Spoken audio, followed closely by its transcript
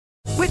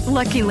With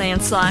Lucky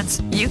Land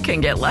Slots, you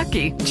can get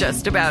lucky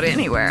just about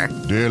anywhere.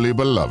 Dearly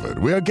beloved,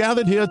 we are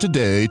gathered here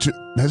today to...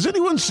 Has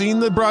anyone seen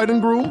the bride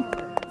and groom?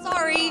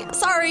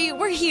 Sorry,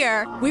 we're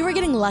here. We were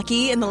getting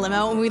lucky in the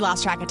limo and we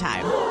lost track of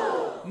time.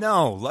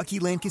 No, Lucky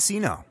Land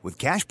Casino, with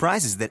cash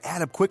prizes that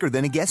add up quicker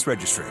than a guest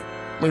registry.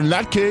 In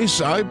that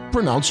case, I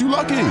pronounce you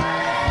lucky.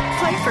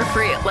 Play for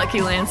free at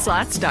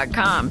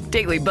LuckyLandSlots.com.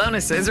 Daily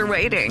bonuses are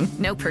waiting.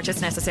 No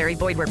purchase necessary.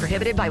 Void where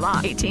prohibited by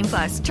law.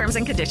 18+. Terms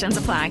and conditions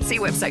apply. See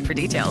website for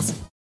details.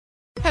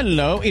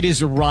 Hello, it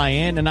is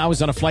Ryan, and I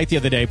was on a flight the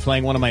other day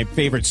playing one of my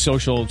favorite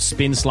social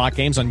spin slot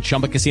games on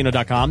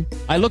ChumbaCasino.com.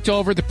 I looked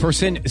over at the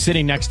person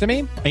sitting next to me,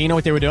 and you know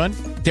what they were doing?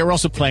 They were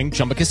also playing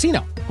Chumba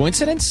Casino.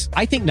 Coincidence?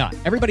 I think not.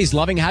 Everybody's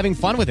loving having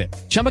fun with it.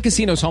 Chumba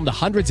Casino is home to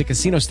hundreds of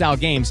casino-style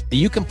games that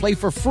you can play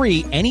for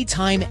free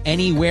anytime,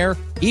 anywhere,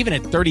 even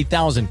at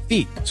 30,000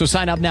 feet. So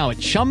sign up now at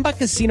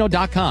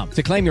ChumbaCasino.com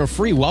to claim your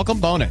free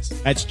welcome bonus.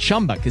 That's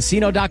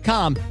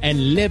ChumbaCasino.com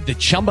and live the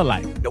Chumba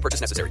life. No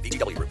purchase necessary.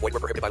 VGW. Void where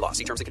prohibited by law.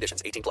 See terms and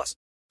conditions. 18+.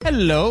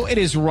 Hello, it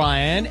is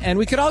Ryan, and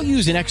we could all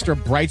use an extra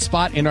bright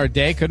spot in our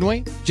day, couldn't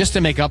we? Just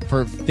to make up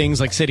for things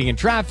like sitting in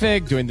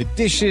traffic, doing the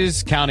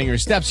dishes, counting your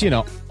steps,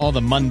 all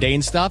the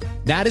mundane stuff.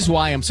 That is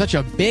why I'm such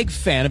a big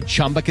fan of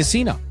Chumba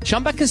Casino.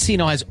 Chumba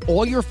Casino has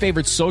all your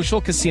favorite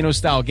social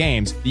casino-style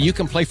games that you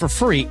can play for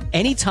free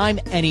anytime,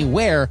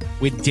 anywhere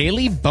with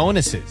daily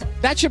bonuses.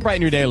 That should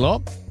brighten your day a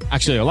little.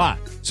 Actually, a lot.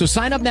 So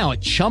sign up now at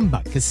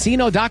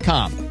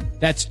ChumbaCasino.com.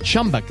 That's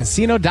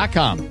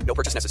ChumbaCasino.com. No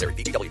purchase necessary.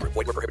 VGW. Void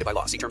where prohibited by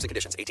law. See terms and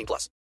conditions.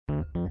 18+.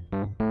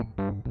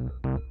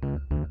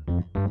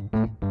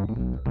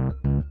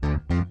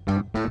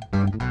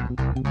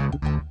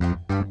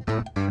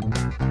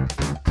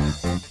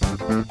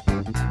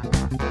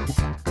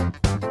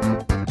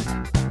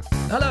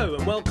 Hello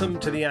and welcome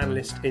to the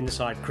Analyst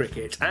Inside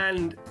Cricket.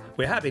 And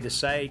we're happy to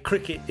say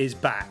cricket is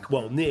back.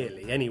 Well,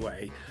 nearly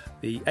anyway.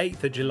 The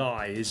 8th of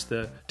July is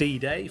the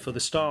D-Day for the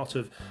start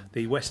of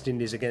the West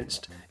Indies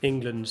against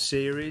England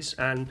series,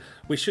 and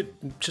we should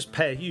just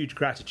pay a huge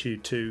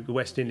gratitude to the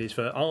West Indies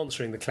for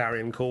answering the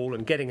clarion call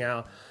and getting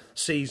our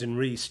season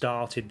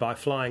restarted by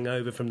flying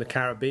over from the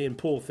Caribbean.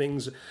 Poor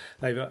things,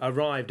 they've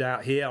arrived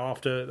out here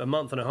after a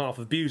month and a half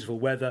of beautiful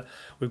weather.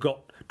 We've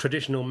got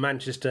traditional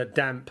Manchester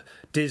damp,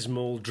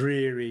 dismal,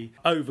 dreary,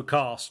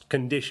 overcast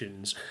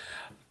conditions.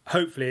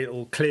 Hopefully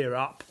it'll clear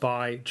up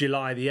by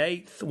July the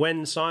 8th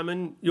when,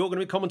 Simon, you're going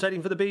to be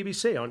commentating for the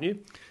BBC, aren't you?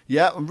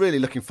 Yeah, I'm really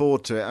looking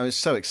forward to it. It's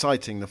so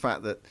exciting, the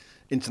fact that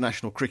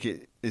international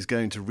cricket is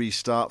going to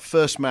restart.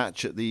 First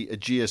match at the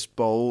Ageas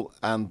Bowl,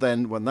 and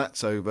then when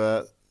that's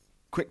over,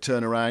 quick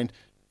turnaround,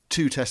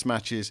 2 test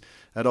matches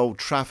at Old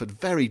Trafford.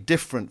 Very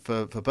different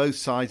for both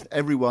sides.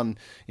 Everyone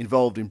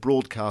involved in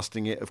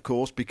broadcasting it, of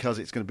course, because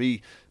it's going to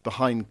be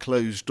behind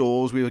closed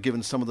doors. We were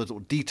given some of the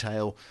sort of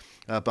detail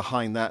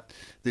behind that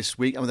this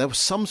week. There was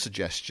some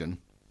suggestion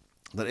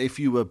that if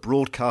you were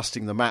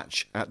broadcasting the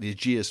match at the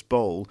Ageas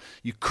Bowl,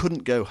 you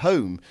couldn't go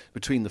home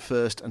between the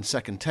first and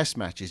second test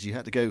matches. You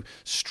had to go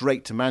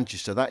straight to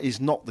Manchester. That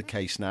is not the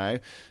case now.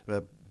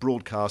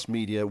 Broadcast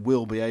media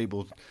will be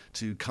able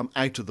to come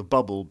out of the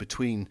bubble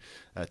between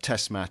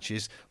test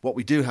matches. What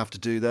we do have to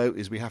do, though,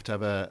 is we have to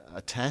have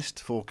a test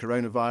for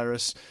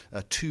coronavirus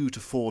 2 to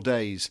 4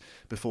 days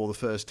before the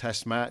first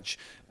test match,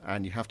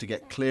 and you have to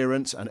get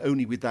clearance, and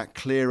only with that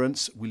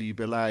clearance will you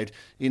be allowed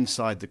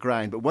inside the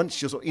ground. But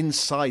once you're sort of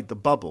inside the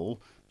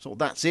bubble, so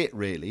that's it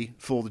really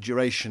for the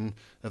duration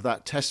of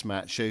that test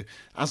match. So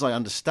as I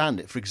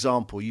understand it, for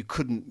example, you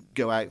couldn't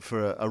go out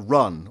for a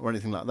run or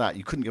anything like that.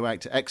 You couldn't go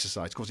out to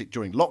exercise. Of course,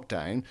 during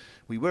lockdown,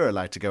 we were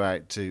allowed to go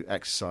out to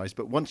exercise.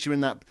 But once you're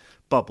in that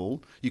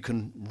bubble, you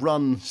can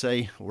run,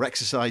 say, or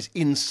exercise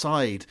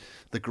inside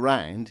the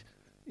ground,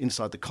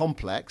 inside the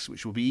complex,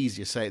 which will be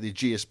easier, say, at the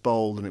Ageas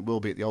Bowl than it will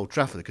be at the Old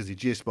Trafford, because the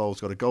Ageas Bowl's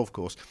got a golf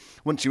course.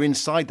 Once you're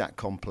inside that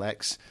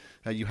complex,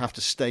 you have to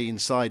stay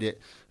inside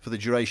it for the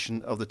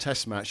duration of the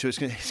test match. So it's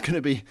going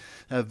to be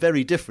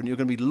very different. You're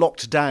going to be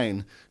locked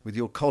down with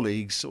your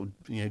colleagues, sort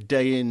of,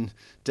 day in,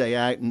 day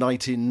out,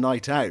 night in,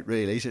 night out,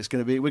 really. So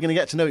we're going to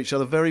get to know each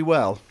other very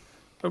well.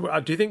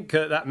 Do you think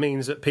that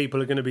means that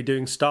people are going to be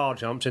doing star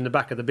jumps in the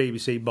back of the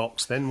BBC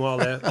box then while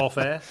they're off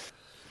air?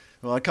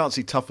 Well, I can't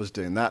see Tuffers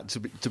doing that,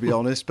 to be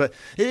honest, but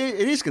it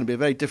is going to be a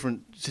very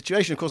different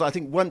situation. Of course, I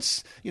think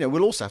once,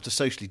 we'll also have to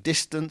socially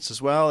distance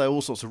as well. There are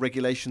all sorts of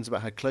regulations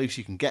about how close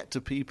you can get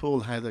to people,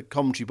 how the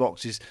commentary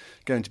box is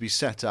going to be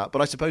set up.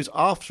 But I suppose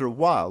after a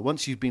while,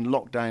 once you've been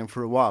locked down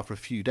for a while, for a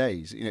few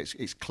days,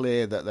 it's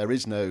clear that there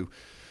is no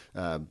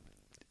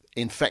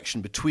infection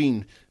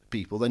between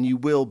people, then you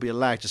will be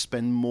allowed to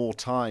spend more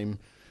time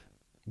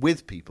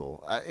with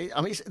people.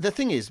 The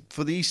thing is,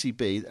 for the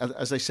ECB,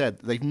 as I said,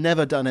 they've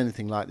never done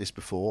anything like this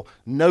before.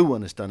 No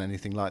one has done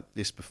anything like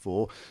this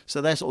before.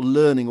 So they're sort of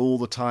learning all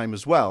the time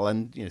as well.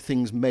 And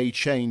things may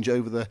change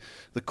over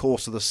the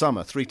course of the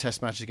summer. 3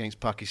 test matches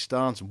against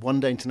Pakistan, some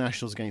one-day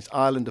internationals against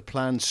Ireland are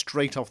planned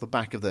straight off the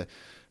back of the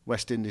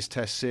West Indies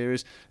Test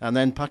series. And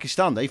then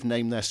Pakistan, they've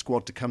named their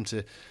squad to come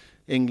to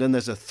England.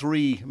 There's a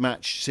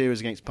 3-match series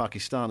against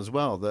Pakistan as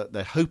well that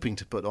they're hoping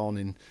to put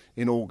on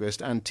in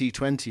August, and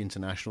T20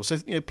 international. So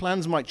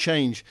plans might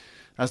change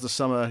as the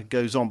summer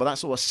goes on, but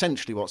that's all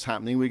essentially what's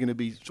happening. We're going to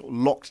be sort of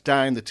locked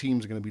down. The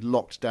teams are going to be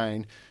locked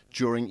down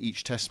during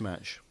each test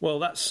match. Well,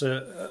 that's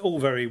all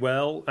very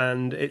well,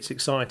 and it's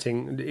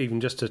exciting even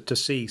just to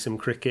see some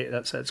cricket.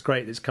 That's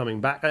great that it's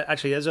coming back.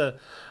 Actually, as a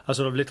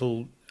sort of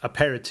little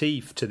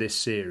aperitif to this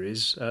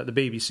series, the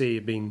BBC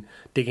have been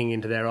digging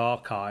into their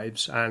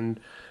archives, and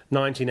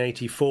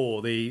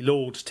 1984, the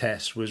Lord's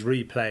Test, was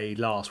replayed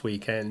last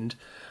weekend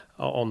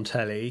on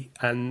telly,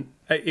 and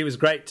it was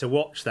great to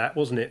watch that,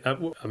 wasn't it?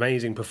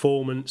 Amazing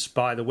performance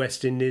by the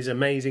West Indies,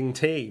 amazing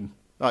team.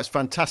 Oh, it's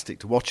fantastic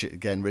to watch it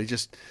again, really.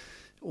 Just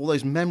all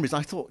those memories.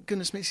 I thought,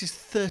 goodness me, this is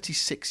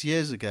 36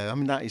 years ago. I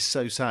mean, that is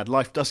so sad.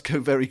 Life does go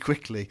very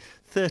quickly.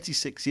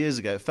 36 years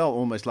ago. It felt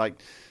almost like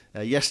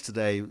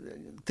yesterday.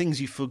 Things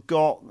you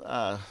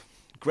forgot.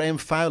 Graham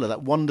Fowler,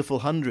 that wonderful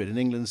 100 in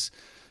England's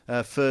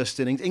first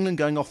innings. England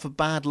going off a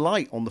bad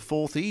light on the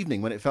fourth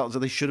evening when it felt as though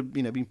they should have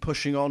been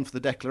pushing on for the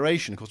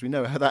declaration. Of course, we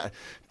know how that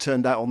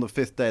turned out on the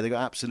fifth day. They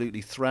got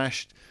absolutely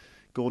thrashed.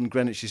 Gordon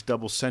Greenwich's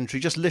double century.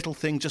 Just little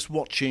things, just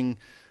watching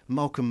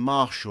Malcolm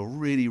Marshall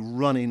really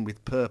running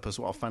with purpose.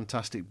 What a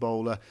fantastic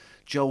bowler.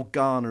 Joel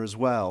Garner as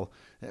well.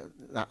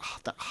 That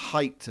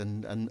height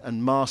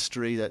and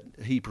mastery that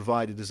he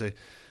provided as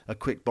a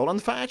quick bowler. And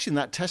the fact, actually, in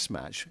that test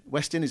match,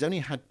 West Indies only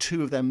had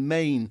two of their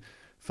main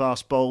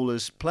fast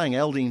bowlers playing.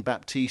 Eldine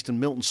Baptiste and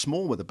Milton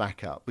Small were the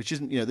backup, which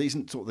isn't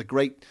sort of the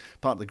great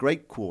part of the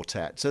great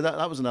quartet. So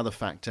that was another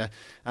factor.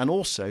 And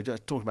also,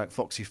 talking about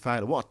Foxy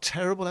Fowler, what a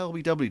terrible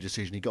LBW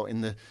decision he got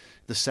in the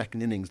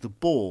second innings. The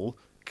ball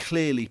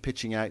clearly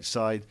pitching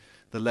outside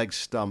the leg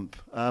stump.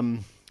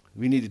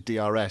 We needed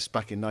DRS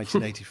back in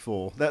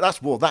 1984.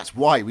 That's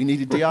why we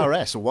needed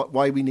DRS, or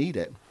why we need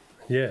it.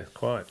 Yeah,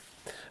 quite.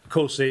 Of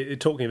course,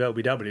 talking of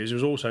LBWs, there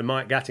was also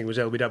Mike Gatting was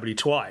LBW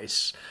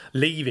twice,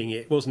 leaving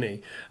it, wasn't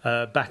he?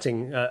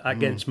 Batting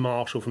against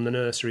Marshall from the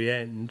nursery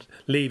end,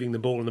 leaving the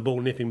ball and the ball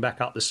nipping back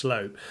up the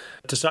slope,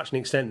 to such an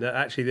extent that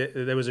actually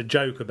there was a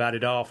joke about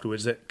it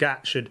afterwards that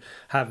Gat should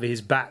have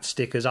his bat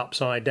stickers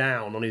upside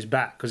down on his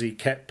bat because he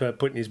kept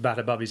putting his bat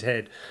above his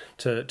head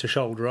to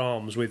shoulder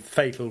arms, with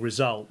fatal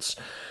results.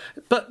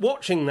 But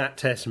watching that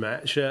test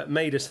match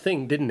made us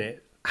think, didn't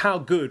it? How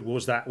good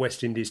was that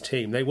West Indies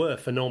team? They were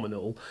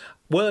phenomenal.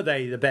 Were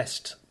they the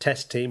best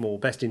test team or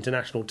best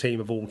international team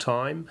of all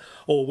time?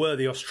 Or were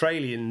the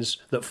Australians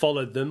that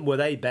followed them, were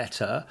they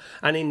better?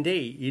 And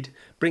indeed,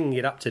 bringing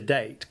it up to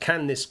date,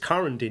 can this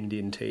current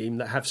Indian team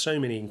that have so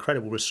many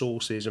incredible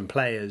resources and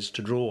players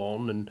to draw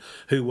on, and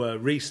who were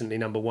recently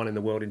number one in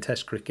the world in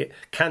test cricket,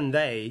 can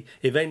they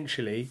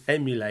eventually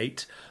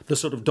emulate the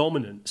sort of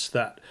dominance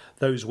that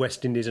those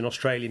West Indies and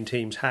Australian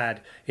teams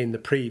had in the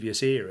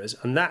previous eras?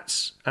 And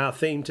that's our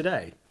theme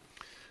today.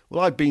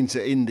 Well, I've been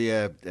to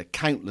India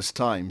countless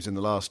times in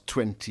the last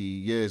 20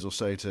 years or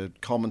so to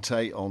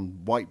commentate on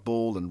white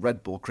ball and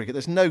red ball cricket.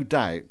 There's no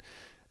doubt,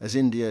 as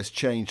India has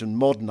changed and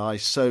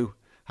modernised, so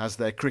has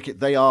their cricket.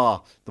 They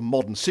are the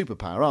modern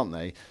superpower, aren't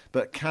they?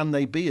 But can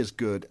they be as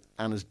good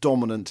and as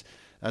dominant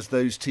as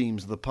those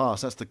teams of the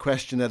past? That's the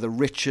question. They're the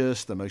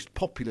richest, the most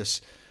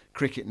populous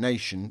cricket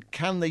nation.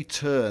 Can they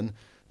turn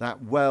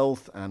that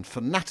wealth and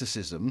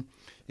fanaticism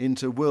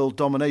into world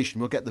domination?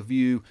 We'll get the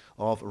view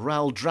of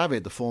Rahul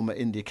Dravid, the former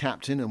India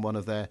captain and one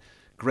of their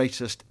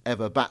greatest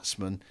ever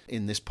batsmen,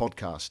 in this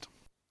podcast.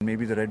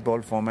 Maybe the red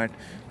ball format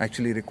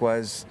actually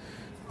requires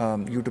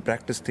you to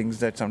practice things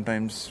that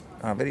sometimes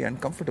are very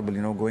uncomfortable.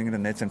 Going into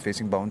nets and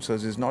facing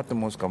bouncers is not the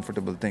most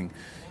comfortable thing.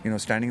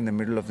 Standing in the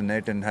middle of the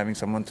net and having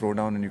someone throw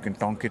down and you can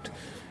tonk it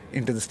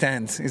into the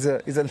stands is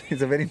a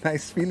very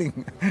nice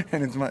feeling,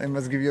 and it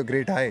must give you a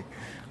great high.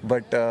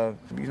 But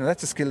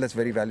that's a skill that's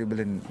very valuable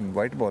in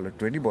white ball or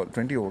 20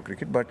 over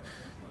cricket. But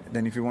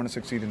then if you want to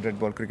succeed in red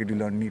ball cricket, you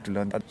need to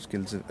learn other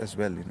skills as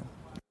well.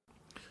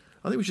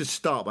 I think we should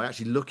start by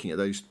actually looking at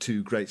those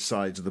two great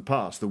sides of the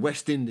past. The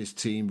West Indies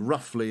team,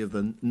 roughly of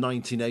the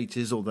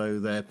 1980s, although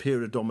their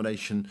period of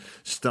domination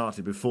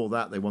started before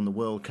that. They won the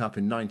World Cup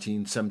in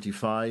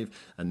 1975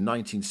 and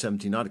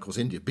 1979. Of course,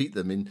 India beat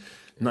them in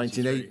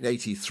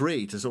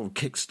 1983 to sort of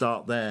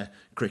kick-start their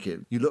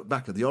cricket. You look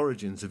back at the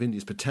origins of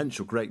India's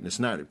potential greatness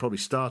now, it probably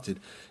started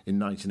in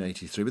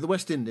 1983. But the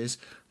West Indies,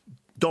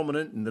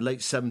 dominant in the late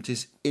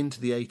 70s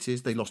into the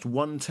 80s. They lost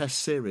one test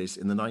series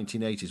in the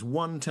 1980s.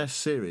 One test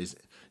series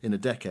in a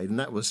decade, and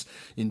that was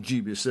in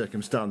dubious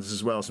circumstances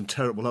as well. Some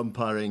terrible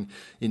umpiring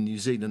in New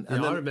Zealand.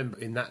 And I remember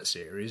in that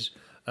series,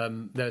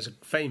 there's a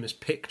famous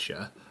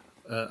picture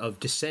of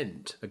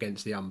dissent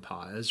against the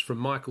umpires from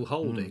Michael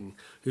Holding,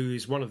 who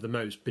is one of the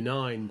most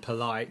benign,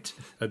 polite,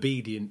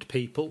 obedient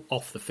people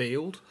off the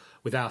field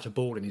without a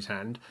ball in his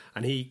hand,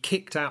 and he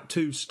kicked out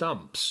 2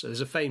 stumps.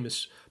 There's a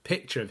famous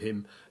picture of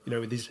him,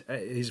 with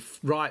his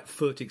right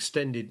foot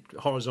extended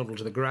horizontal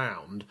to the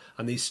ground,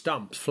 and these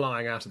stumps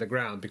flying out of the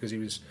ground because he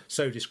was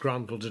so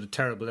disgruntled at a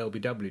terrible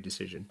LBW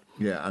decision.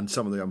 Yeah, and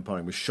some of the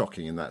umpiring was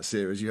shocking in that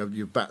series. You have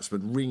your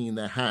batsmen wringing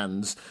their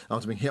hands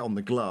after being hit on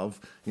the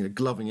glove,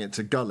 gloving it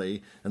to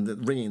gully,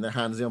 and wringing their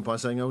hands, the umpire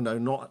saying, "Oh no,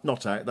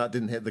 not out, that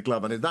didn't hit the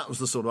glove." And that was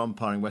the sort of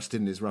umpiring West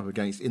Indies were up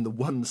against in the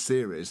one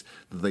series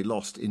that they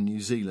lost in New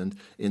Zealand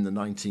in the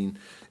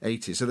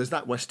 1980s. So there's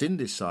that West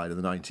Indies side of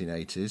the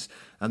 1980s,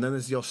 and then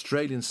there's the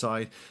Australian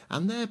side,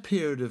 and their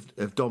period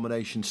of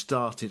domination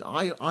started,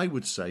 I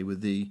would say,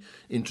 with the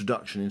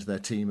introduction into their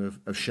team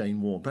of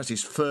Shane Warne. Perhaps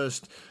his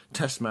first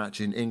Test match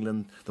in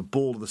England, the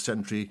ball of the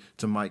century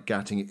to Mike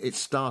Gatting. It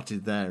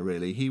started there,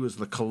 really. He was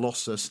the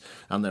colossus,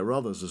 and there were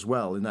others as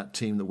well in that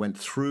team that went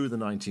through the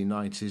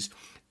 1990s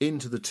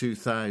into the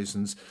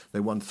 2000s. They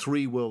won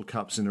 3 World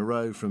Cups in a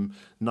row from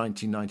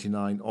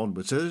 1999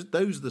 onwards. So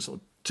those are the sort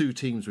of 2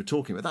 teams we're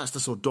talking about. That's the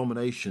sort of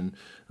domination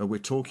we're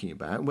talking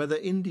about. Whether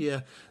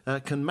India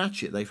can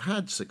match it. They've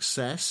had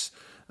success,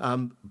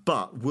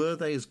 but were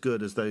they as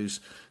good as those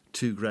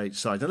 2 great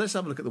sides? Now let's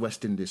have a look at the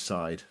West Indies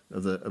side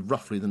of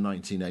roughly the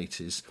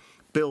 1980s,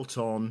 built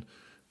on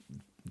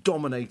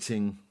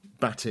dominating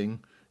batting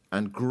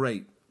and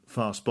great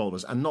fast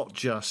bowlers, and not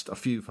just a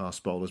few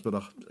fast bowlers, but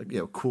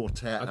a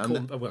quartet,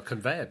 a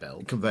conveyor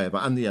belt.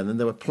 And then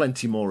there were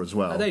plenty more as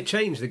well. They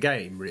changed the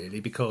game really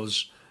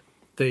because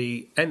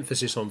the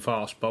emphasis on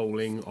fast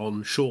bowling,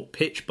 on short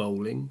pitch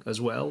bowling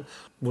as well,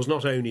 was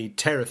not only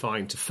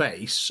terrifying to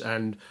face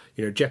and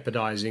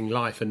jeopardising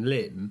life and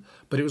limb,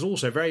 but it was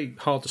also very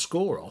hard to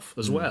score off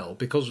as well,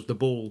 because of the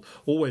ball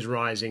always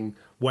rising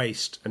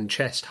waist and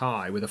chest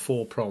high with a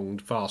 4-pronged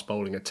fast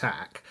bowling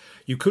attack.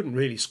 You couldn't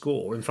really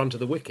score in front of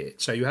the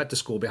wicket, so you had to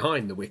score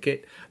behind the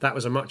wicket. That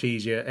was a much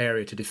easier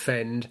area to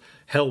defend.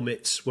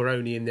 Helmets were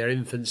only in their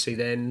infancy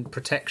then.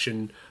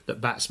 Protection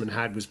that batsmen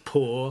had was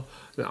poor.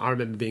 I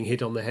remember being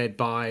hit on the head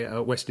by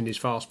a West Indies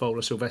fast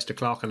bowler, Sylvester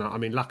Clarke,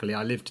 and luckily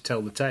I lived to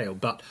tell the tale,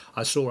 but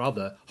I saw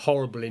other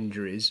horrible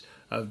injuries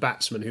of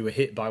batsmen who were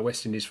hit by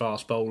West Indies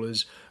fast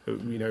bowlers,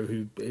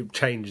 who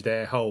changed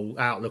their whole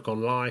outlook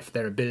on life,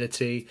 their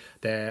ability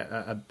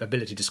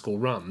to score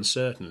runs,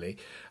 certainly.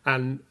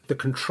 And the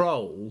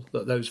control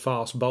that those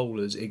fast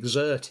bowlers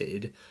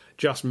exerted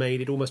just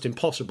made it almost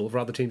impossible for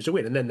other teams to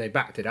win. And then they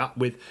backed it up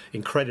with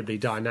incredibly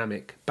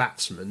dynamic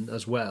batsmen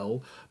as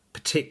well,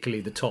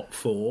 particularly the top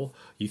 4.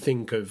 You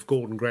think of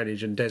Gordon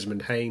Greenidge and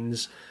Desmond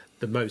Haynes,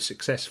 the most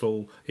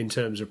successful in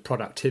terms of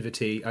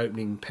productivity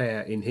opening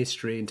pair in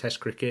history in Test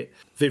cricket.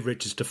 Viv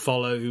Richards to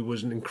follow, who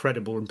was an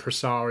incredible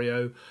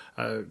impresario,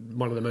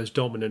 one of the most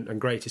dominant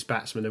and greatest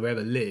batsmen who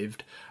ever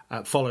lived,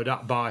 followed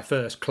up by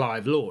first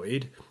Clive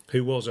Lloyd,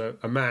 who was a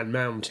man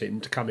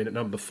mountain to come in at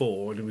number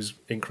 4, and it was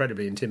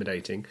incredibly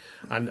intimidating,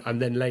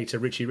 and then later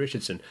Richie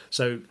Richardson.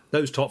 So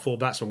those top 4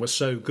 batsmen were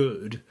so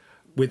good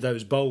with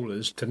those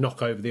bowlers to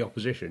knock over the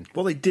opposition.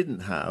 What they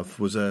didn't have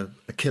was a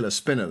killer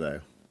spinner, though.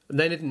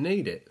 They didn't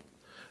need it.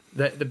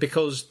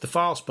 Because the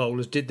fast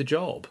bowlers did the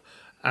job.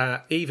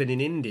 Even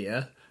in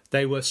India,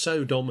 they were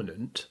so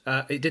dominant,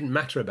 it didn't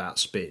matter about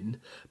spin,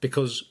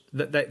 because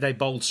they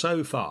bowled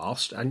so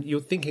fast, and you're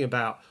thinking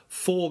about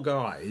 4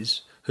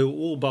 guys who were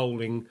all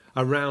bowling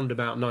around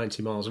about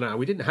 90 miles an hour.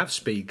 We didn't have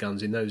speed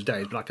guns in those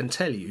days, but I can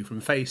tell you from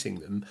facing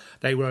them,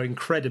 they were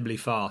incredibly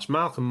fast.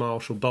 Malcolm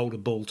Marshall bowled a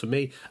ball to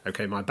me.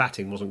 OK, my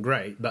batting wasn't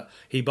great, but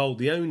he bowled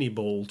the only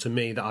ball to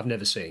me that I've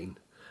never seen,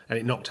 and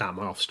it knocked out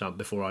my off stump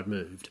before I'd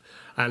moved.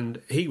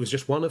 And he was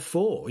just one of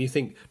 4. You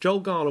think Joel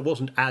Garner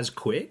wasn't as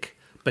quick,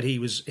 but he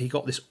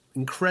got this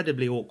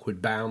incredibly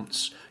awkward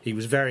bounce. He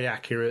was very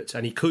accurate,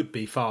 and he could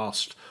be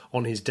fast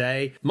on his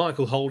day.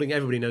 Michael Holding,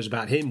 everybody knows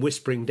about him,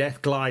 whispering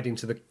death, gliding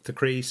to the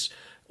crease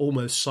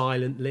almost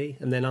silently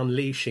and then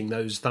unleashing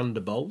those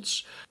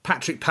thunderbolts.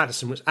 Patrick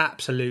Patterson was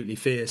absolutely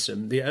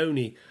fearsome. The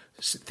only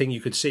thing you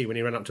could see when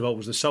he ran up to bowl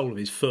was the sole of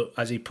his foot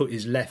as he put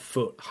his left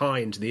foot high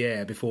into the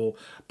air before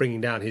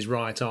bringing down his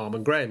right arm.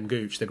 And Graham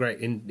Gooch, the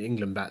great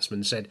England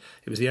batsman, said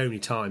it was the only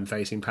time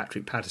facing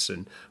Patrick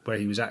Patterson where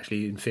he was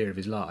actually in fear of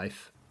his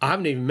life. I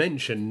haven't even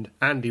mentioned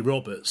Andy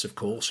Roberts, of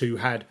course, who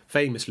had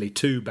famously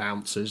 2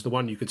 bouncers, the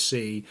one you could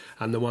see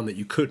and the one that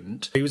you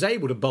couldn't. He was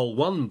able to bowl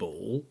one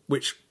ball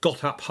which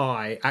got up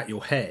high at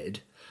your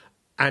head,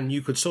 and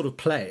you could sort of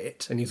play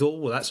it, and you thought,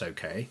 well, that's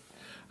okay.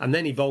 And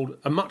then he bowled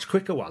a much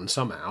quicker one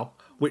somehow,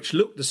 which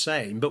looked the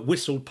same but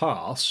whistled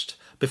past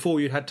before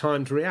you'd had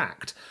time to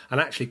react.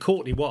 And actually,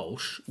 Courtney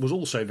Walsh was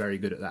also very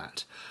good at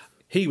that.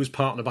 He was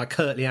partnered by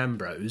Curtly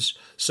Ambrose,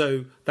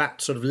 so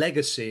that sort of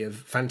legacy of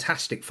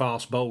fantastic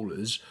fast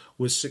bowlers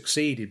was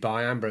succeeded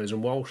by Ambrose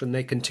and Walsh, and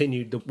they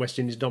continued the West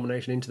Indies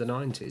domination into the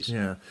 90s.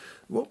 Yeah.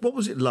 What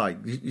was it like?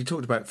 You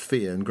talked about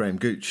fear, and Graham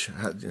Gooch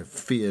had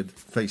feared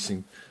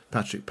facing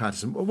Patrick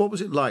Patterson. What was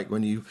it like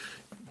when you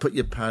put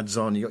your pads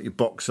on, you got your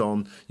box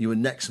on, you were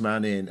next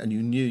man in, and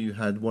you knew you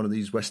had one of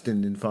these West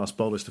Indian fast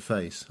bowlers to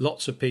face.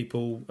 Lots of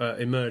people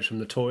emerged from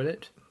the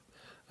toilet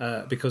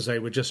because they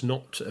were just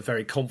not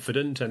very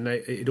confident, and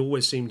it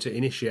always seemed to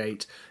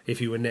initiate,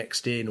 if you were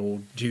next in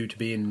or due to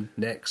be in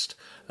next,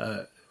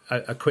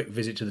 a quick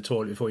visit to the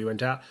toilet before you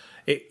went out.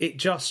 It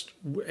just,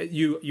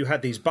 you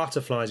had these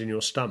butterflies in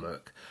your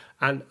stomach.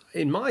 And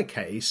in my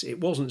case,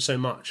 it wasn't so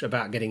much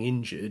about getting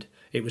injured,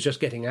 it was just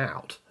getting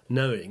out,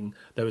 knowing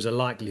there was a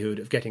likelihood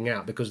of getting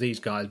out because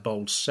these guys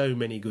bowled so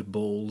many good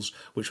balls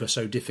which were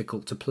so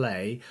difficult to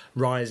play,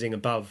 rising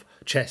above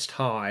chest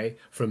high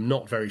from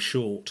not very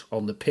short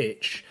on the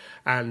pitch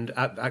and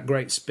at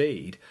great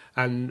speed.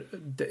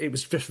 And it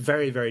was just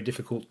very, very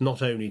difficult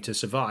not only to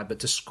survive but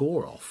to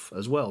score off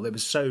as well. There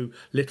was so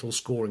little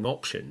scoring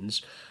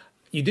options.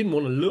 You didn't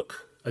want to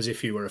look as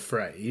if you were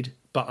afraid,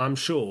 but I'm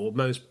sure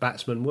most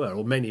batsmen were,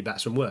 or many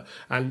batsmen were.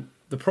 And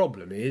the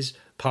problem is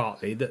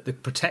partly that the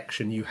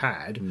protection you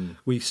had,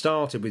 we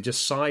started with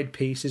just side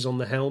pieces on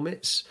the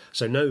helmets,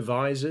 so no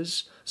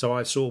visors. So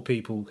I saw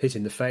people hit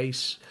in the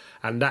face,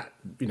 and that,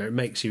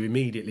 makes you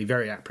immediately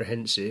very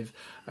apprehensive.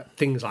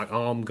 Things like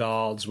arm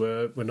guards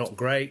were not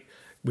great.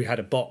 We had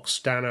a box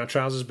down our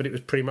trousers, but it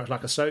was pretty much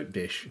like a soap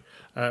dish.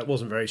 It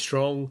wasn't very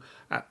strong.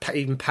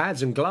 Even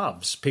pads and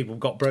gloves. People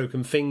got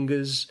broken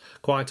fingers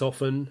quite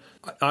often.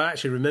 I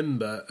actually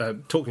remember,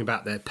 talking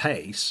about their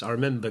pace, I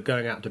remember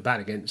going out to bat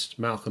against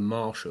Malcolm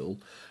Marshall,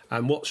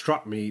 and what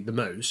struck me the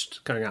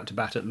most, going out to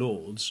bat at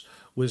Lord's,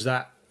 was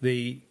that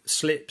the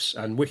slips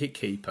and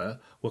wicketkeeper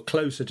were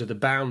closer to the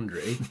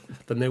boundary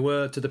than they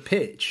were to the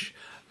pitch.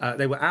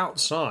 They were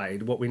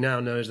outside what we now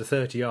know as the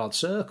 30-yard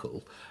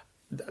circle.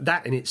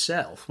 That in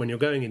itself, when you're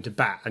going into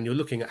bat and you're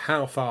looking at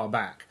how far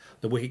back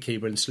the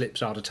wicketkeeper and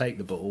slips are to take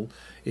the ball,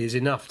 is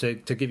enough to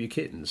give you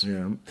kittens.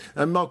 Yeah,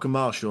 and Malcolm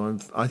Marshall,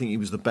 I think he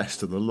was the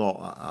best of the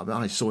lot.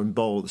 I saw him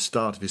bowl at the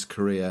start of his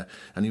career,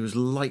 and he was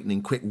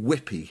lightning quick,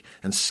 whippy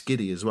and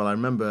skiddy as well. I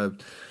remember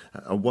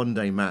a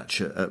one-day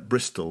match at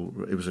Bristol.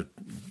 It was a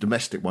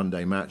domestic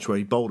one-day match where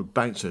he bowled a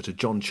bouncer to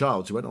John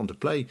Childs, who went on to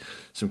play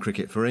some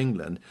cricket for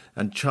England,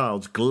 and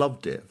Childs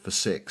gloved it for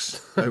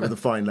 6 over the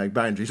fine leg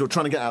boundary. Sort of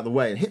trying to get out of the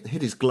way and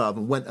hit his glove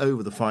and went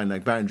over the fine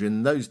leg boundary. And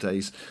in those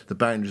days, the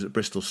boundaries at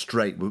Bristol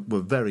Straight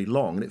were very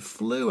long, and it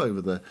flew over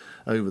the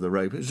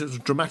rope. It was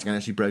dramatic, and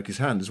actually broke his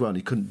hand as well, and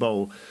he couldn't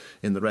bowl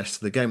in the rest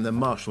of the game. And then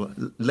Marshall,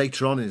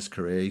 later on in his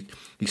career,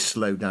 he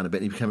slowed down a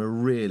bit, and he became a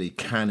really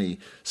canny,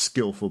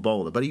 skillful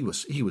bowler. But he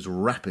was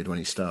rapid when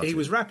he started. He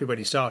was rapid when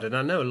he started, and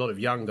I know a lot of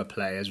younger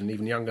players and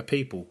even younger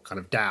people kind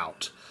of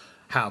doubt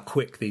how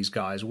quick these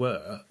guys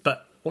were.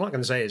 But all I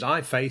can say is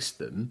I faced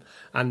them,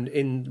 and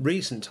in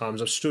recent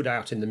times I've stood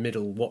out in the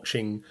middle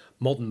watching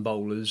modern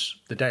bowlers,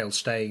 the Dale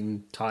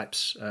Steyn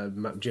types,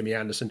 Jimmy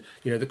Anderson,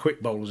 the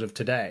quick bowlers of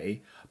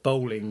today,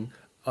 bowling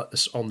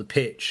on the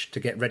pitch to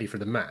get ready for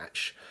the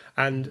match.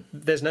 And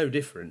there's no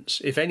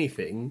difference. If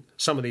anything,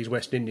 some of these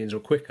West Indians were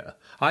quicker.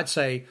 I'd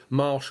say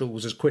Marshall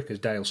was as quick as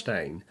Dale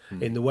Steyn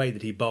in the way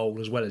that he bowled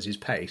as well as his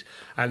pace.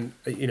 And,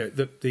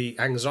 the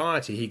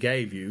anxiety he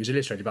gave you is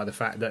illustrated by the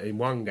fact that in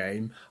one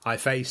game I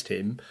faced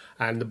him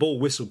and the ball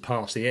whistled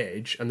past the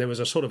edge and there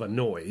was a sort of a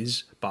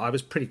noise, but I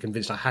was pretty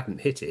convinced I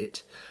hadn't hit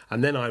it.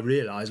 And then I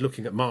realised,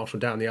 looking at Marshall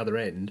down the other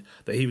end,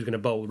 that he was going to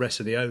bowl the rest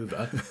of the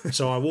over.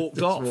 So I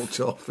walked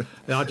off.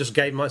 And I just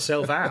gave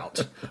myself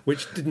out,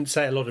 which didn't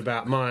say a lot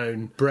about my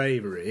own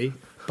bravery,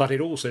 but it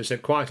also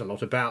said quite a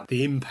lot about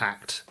the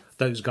impact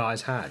those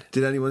guys had.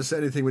 Did anyone say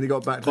anything when you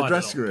got back to the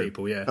dressing room?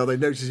 People, yeah. Oh, they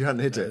noticed you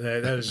hadn't hit it?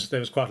 There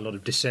was quite a lot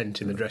of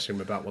dissent in the dressing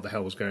room about what the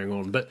hell was going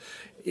on. But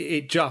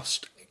it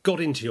just got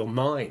into your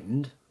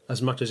mind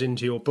as much as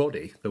into your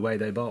body, the way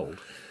they bowled.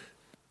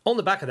 On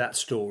the back of that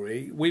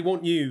story, we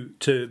want you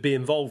to be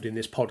involved in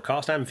this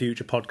podcast and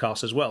future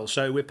podcasts as well.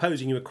 So we're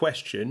posing you a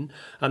question,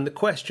 and the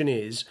question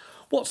is,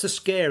 what's the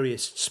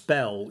scariest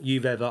spell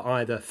you've ever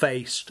either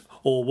faced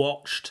or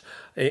watched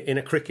in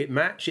a cricket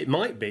match? It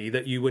might be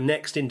that you were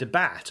next into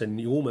bat and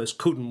you almost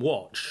couldn't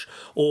watch,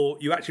 or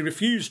you actually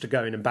refused to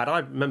go in and bat. I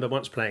remember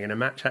once playing in a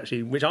match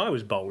actually which I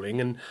was bowling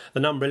and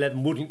the number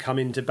 11 wouldn't come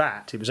into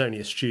bat. It was only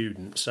a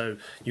student, so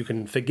you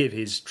can forgive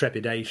his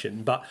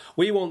trepidation. But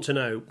we want to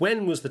know,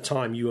 when was the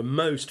time you were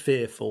most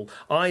fearful,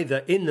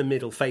 either in the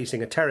middle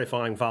facing a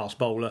terrifying fast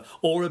bowler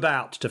or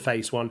about to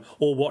face one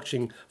or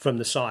watching from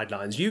the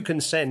sidelines? You can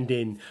send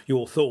in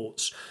your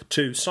thoughts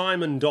to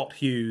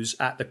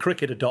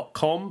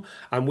simon.hughes@thecricketer.com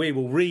and we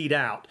will read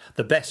out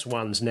the best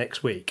ones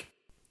next week.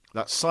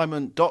 That's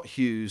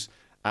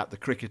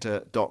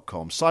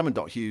simon.hughes@thecricketer.com.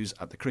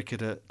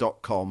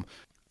 simon.hughes@thecricketer.com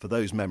for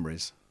those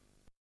memories.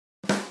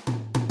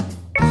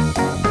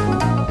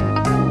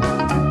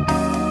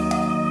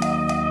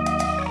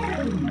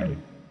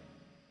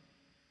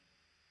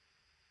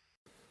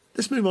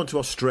 Let's move on to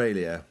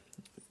Australia.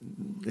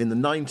 in the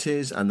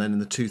 90s and then in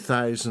the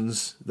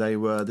 2000s, they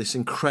were this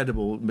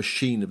incredible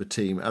machine of a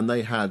team, and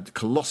they had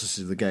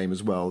colossuses of the game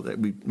as well.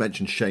 We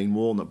mentioned Shane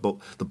Warne,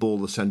 the ball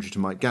of the century to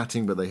Mike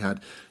Gatting, but they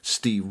had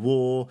Steve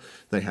Waugh,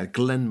 they had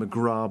Glenn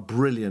McGrath,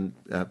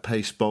 brilliant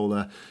pace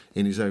bowler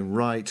in his own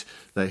right.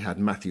 They had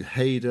Matthew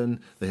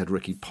Hayden, they had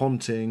Ricky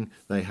Ponting,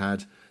 they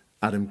had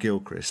Adam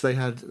Gilchrist. They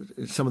had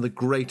some of the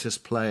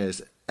greatest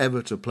players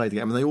ever to play the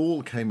game, and they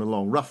all came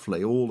along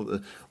roughly all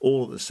at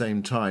the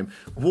same time.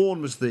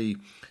 Warne was the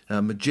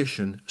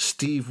magician.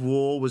 Steve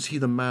Waugh, was he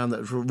the man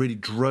that really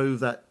drove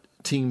that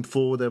team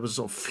forward? There was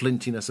sort of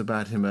flintiness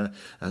about him, a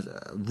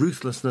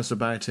ruthlessness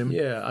about him.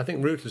 Yeah, I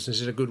think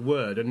ruthlessness is a good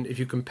word. And if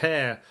you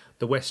compare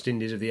the West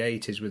Indies of the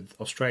 80s with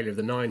Australia of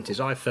the 90s,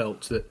 I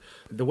felt that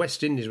the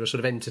West Indies were sort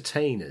of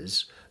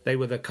entertainers. They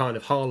were the kind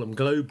of Harlem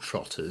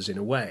Globetrotters in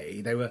a way.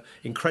 They were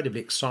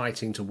incredibly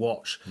exciting to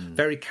watch,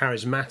 very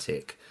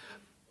charismatic.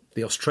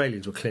 The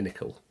Australians were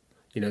clinical.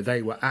 You know,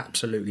 they were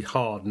absolutely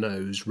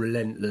hard-nosed,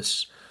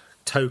 relentless,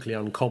 totally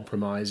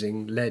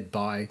uncompromising, led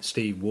by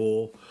Steve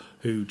Waugh,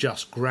 who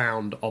just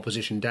ground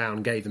opposition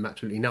down, gave them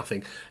absolutely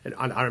nothing. And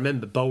I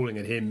remember bowling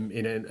at him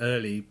in an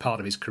early part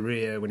of his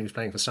career when he was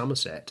playing for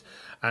Somerset,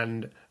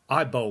 and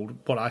I bowled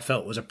what I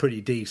felt was a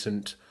pretty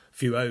decent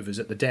few overs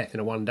at the death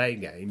in a one-day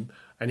game,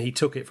 and he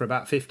took it for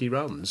about 50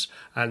 runs.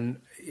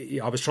 And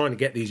I was trying to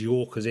get these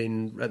Yorkers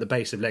in at the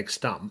base of leg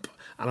stump,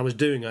 and I was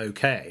doing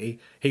okay.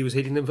 He was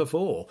hitting them for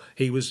 4.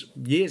 He was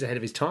years ahead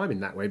of his time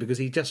in that way, because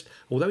he just,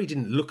 although he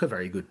didn't look a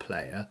very good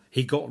player,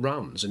 he got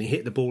runs and he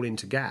hit the ball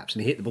into gaps,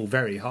 and he hit the ball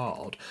very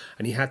hard,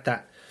 and he had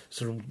that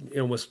sort of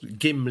almost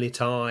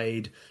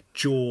gimlet-eyed,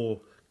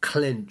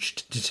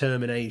 jaw-clenched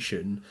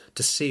determination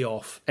to see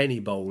off any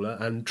bowler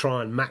and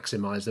try and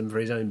maximise them for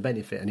his own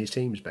benefit and his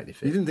team's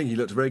benefit. You didn't think he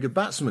looked a very good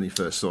batsman when he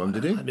first saw him,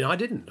 did he? I mean, I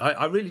didn't.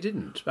 I really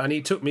didn't. And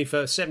he took me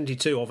for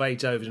 72 off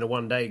 8 overs in a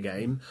one-day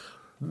game.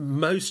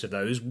 Most of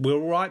those were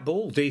all right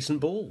balls,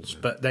 decent balls,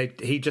 but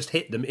he just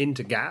hit them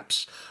into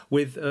gaps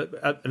with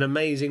an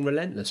amazing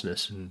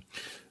relentlessness.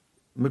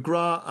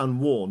 McGrath and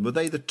Warne, were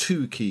they the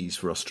two keys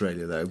for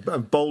Australia, though?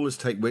 Bowlers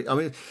take... I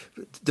mean,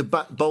 do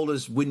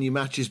bowlers win you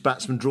matches,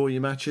 batsmen draw you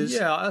matches?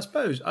 Yeah, I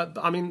suppose.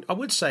 I mean, I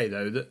would say,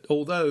 though, that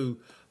although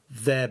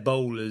their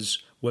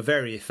bowlers were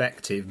very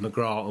effective,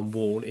 McGrath and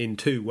Warne, in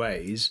two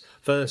ways.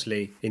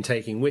 Firstly, in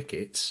taking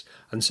wickets,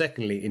 and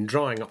secondly, in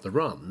drying up the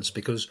runs,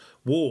 because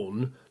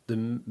Warne,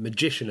 the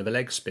magician of a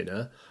leg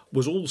spinner,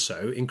 was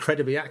also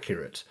incredibly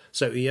accurate.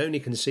 So he only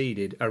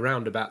conceded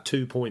around about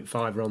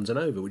 2.5 runs and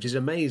over, which is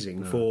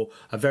amazing for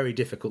a very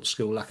difficult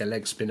skill like a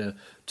leg spinner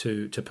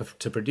to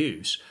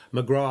produce.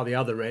 McGrath, the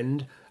other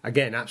end,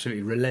 again,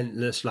 absolutely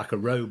relentless, like a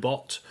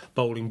robot,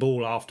 bowling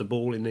ball after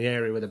ball in the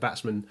area where the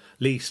batsman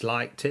least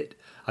liked it.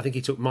 I think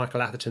he took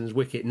Michael Atherton's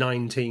wicket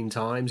 19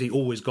 times. He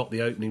always got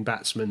the opening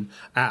batsman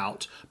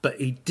out, but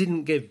he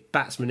didn't give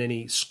batsmen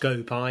any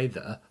scope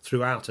either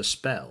throughout a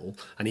spell,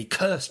 and he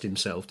cursed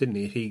himself, didn't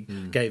he, if he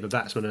gave a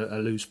batsman a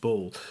loose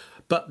ball.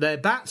 But their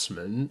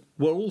batsmen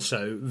were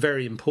also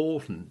very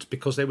important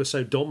because they were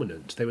so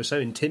dominant, they were so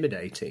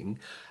intimidating.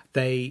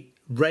 They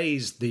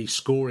raised the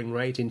scoring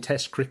rate in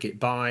Test cricket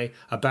by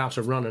about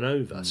a run and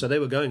over. So they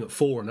were going at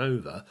 4 and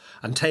over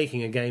and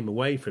taking a game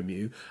away from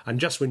you. And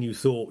just when you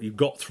thought you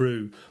got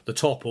through the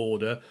top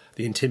order,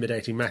 the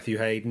intimidating Matthew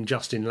Hayden,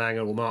 Justin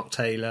Langer or Mark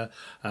Taylor,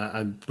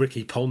 and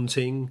Ricky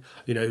Ponting,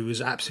 who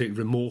was absolutely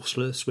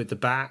remorseless with the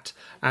bat,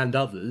 and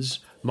others,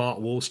 Mark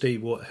Waugh,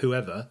 Steve Waugh,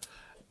 whoever,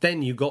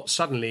 then you got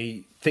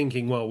suddenly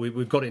thinking, well,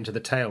 we've got into the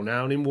tail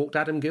now, and in walked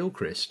Adam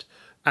Gilchrist,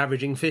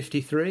 averaging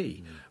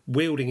 53,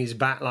 wielding his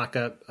bat like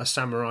a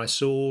samurai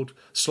sword,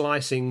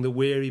 slicing the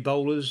weary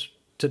bowlers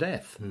to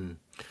death.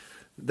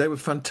 They were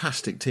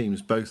fantastic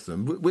teams, both of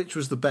them. Which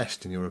was the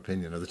best, in your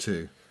opinion, of the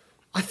two?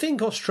 I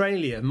think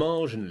Australia,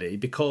 marginally,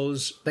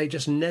 because they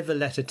just never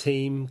let a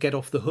team get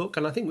off the hook.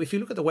 And I think if you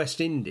look at the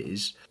West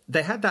Indies,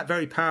 they had that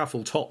very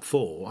powerful top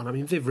four. And I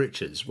mean, Viv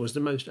Richards was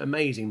the most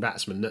amazing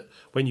batsman that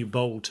when you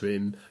bowled to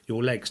him,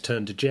 your legs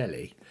turned to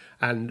jelly.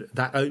 And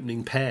that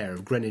opening pair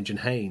of Greenidge and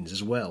Haynes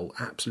as well,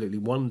 absolutely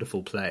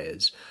wonderful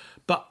players.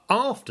 But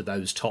after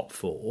those top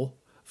four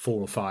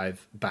or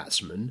five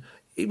batsmen,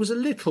 it was a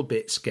little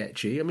bit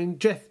sketchy. I mean,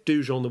 Jeff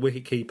Dujon, the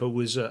wicketkeeper,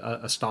 was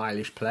a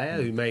stylish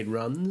player who made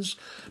runs,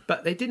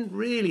 but they didn't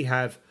really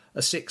have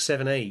a 6,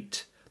 7,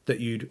 8 that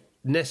you'd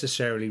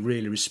necessarily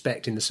really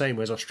respect in the same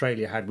way as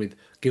Australia had with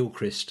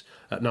Gilchrist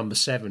at number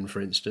 7,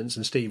 for instance,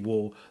 and Steve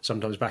Waugh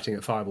sometimes batting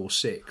at 5 or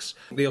 6.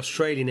 The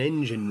Australian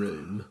engine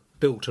room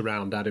built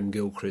around Adam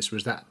Gilchrist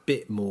was that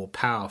bit more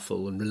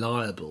powerful and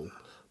reliable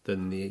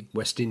than the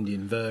West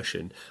Indian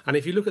version. And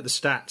if you look at the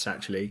stats,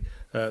 actually,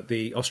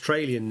 the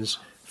Australians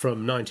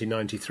from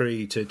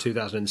 1993 to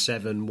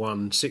 2007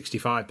 won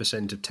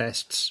 65% of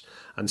tests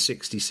and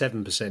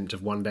 67%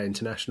 of one-day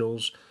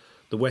internationals.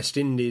 The West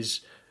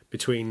Indies,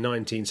 between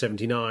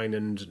 1979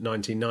 and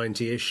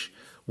 1990-ish,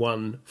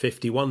 won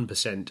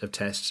 51% of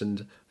tests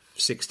and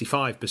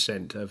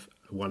 65% of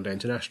one-day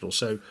internationals.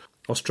 So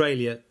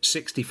Australia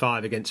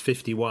 65 against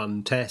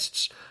 51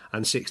 tests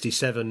and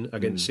 67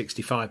 against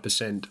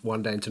 65%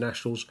 one-day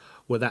internationals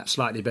were that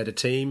slightly better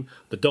team.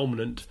 The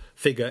dominant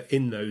figure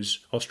in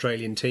those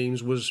Australian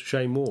teams was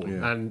Shane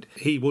Warne, and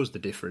he was the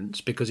difference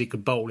because he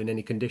could bowl in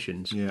any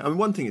conditions. Yeah, I mean,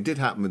 one thing that did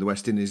happen with the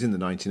West Indies in the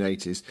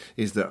 1980s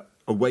is that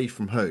away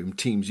from home,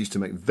 teams used to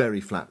make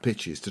very flat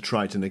pitches to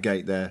try to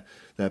negate their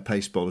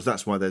pace bowlers.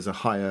 That's why there's a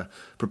higher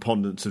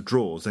preponderance of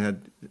draws. They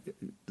had,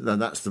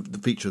 and that's the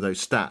feature of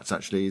those stats,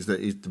 actually, is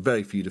that it's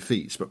very few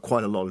defeats, but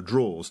quite a lot of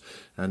draws.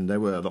 And there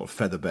were a lot of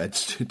feather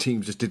beds.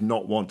 Teams just did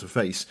not want to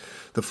face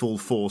the full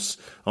force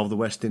of the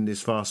West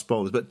Indies fast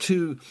bowlers. But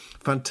two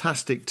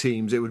fantastic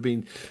teams. It would have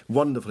been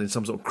wonderful in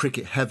some sort of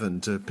cricket heaven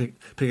to pick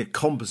a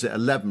composite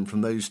 11 from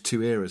those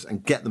two eras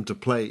and get them to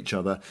play each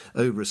other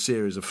over a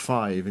series of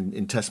 5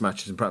 in test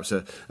matches and perhaps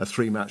a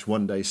 3-match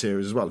one-day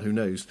series as well. Who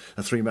knows?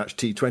 A 3-match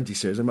T20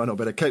 series. They might not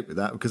be able to cope with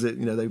that because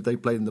they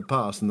played in the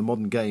past, and the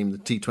modern game, the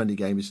T20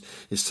 game, is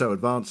so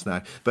advanced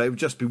now. But it would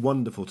just be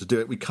wonderful to do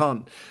it. We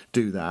can't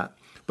do that,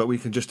 but we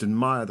can just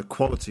admire the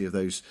quality of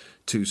those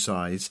two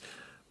sides.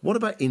 What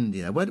about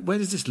India? Where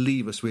does this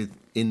leave us with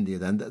India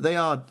then? They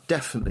are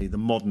definitely the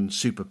modern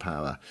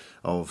superpower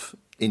of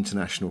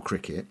international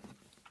cricket.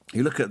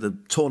 You look at the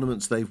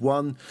tournaments they've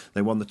won.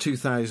 They won the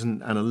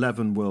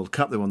 2011 World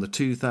Cup. They won the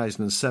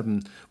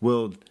 2007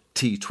 World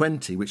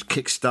T20, which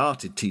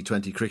kick-started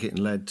T20 cricket and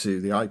led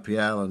to the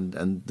IPL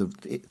and the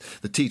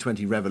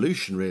T20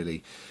 revolution,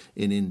 really,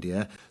 in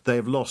India. They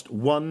have lost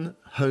one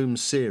home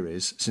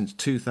series since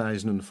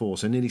 2004,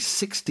 so nearly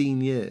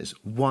 16 years,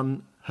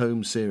 one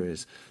home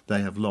series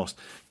they have lost.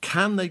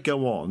 Can they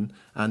go on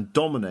and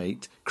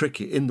dominate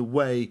cricket in the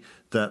way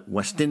that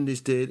West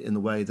Indies did, in the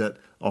way that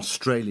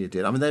Australia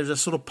did? I mean, there's a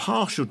sort of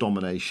partial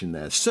domination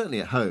there,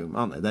 certainly at home,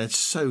 aren't they? They're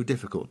so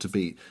difficult to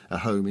beat at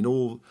home in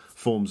all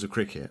forms of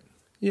cricket.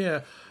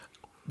 Yeah,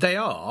 they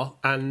are,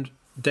 and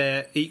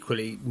they're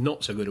equally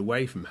not so good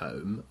away from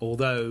home,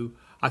 although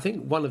I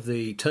think one of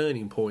the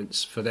turning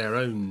points for their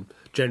own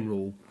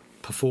general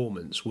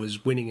performance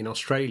was winning in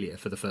Australia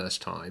for the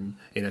first time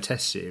in a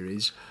test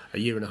series a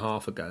year and a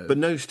half ago. But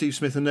no Steve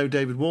Smith and no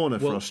David Warner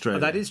for Australia.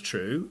 That is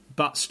true,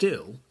 but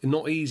still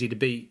not easy to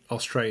beat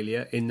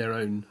Australia in their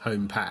own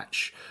home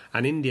patch.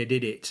 And India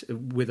did it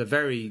with a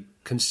very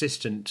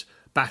consistent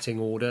batting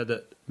order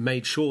that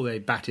made sure they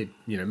batted,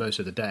 most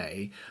of the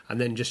day,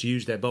 and then just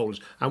used their bowlers.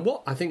 And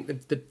what I think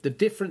the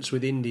difference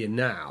with India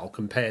now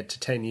compared to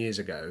 10 years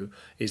ago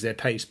is their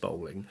pace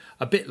bowling.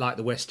 A bit like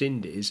the West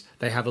Indies,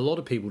 they have a lot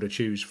of people to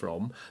choose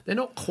from. They're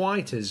not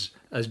quite as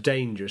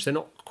dangerous. They're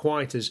not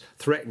quite as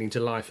threatening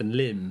to life and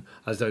limb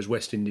as those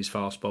West Indies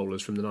fast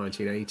bowlers from the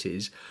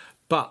 1980s,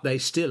 but they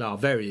still are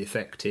very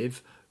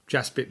effective.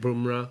 Jasprit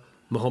Bumrah,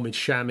 Mohammad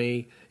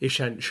Shami,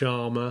 Ishant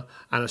Sharma,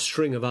 and a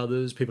string of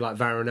others, people like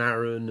Varun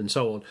Aaron and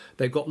so on.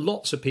 They've got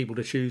lots of people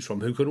to choose from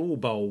who can all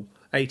bowl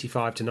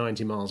 85 to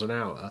 90 miles an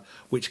hour,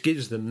 which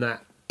gives them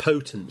that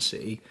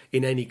potency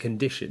in any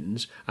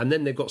conditions, and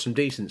then they've got some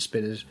decent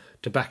spinners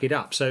to back it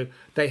up. So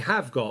they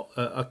have got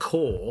a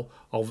core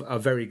of a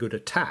very good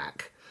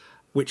attack,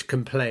 which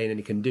can play in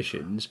any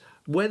conditions.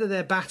 Whether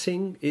their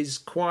batting is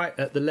quite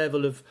at the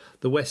level of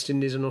the West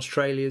Indies and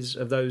Australia's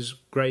of those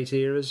great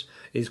eras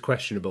is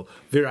questionable.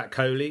 Virat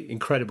Kohli,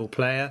 incredible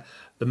player,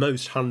 the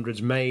most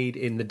hundreds made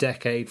in the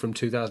decade from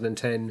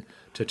 2010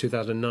 to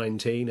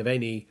 2019 of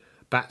any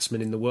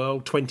batsman in the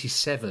world,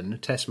 27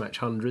 test match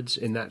hundreds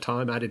in that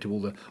time, added to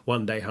all the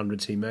one-day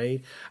hundreds he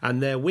made.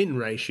 And their win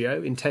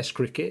ratio in test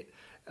cricket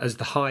as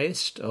the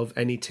highest of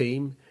any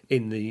team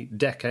in the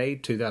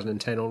decade,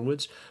 2010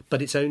 onwards,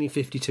 but it's only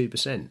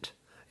 52%.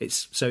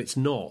 It's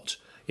not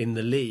in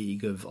the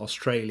league of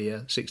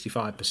Australia,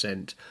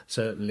 65%,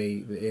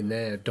 certainly in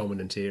their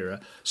dominant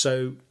era.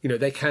 So,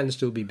 they can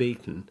still be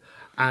beaten.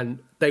 And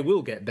they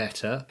will get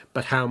better,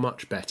 but how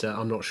much better,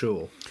 I'm not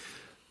sure.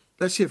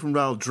 Let's hear from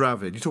Rahul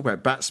Dravid. You talk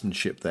about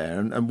batsmanship there,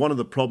 and one of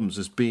the problems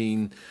has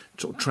been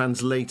sort of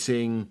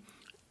translating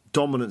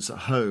dominance at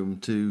home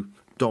to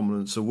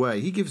dominance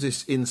away. He gives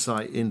this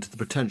insight into the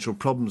potential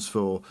problems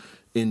for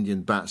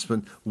Indian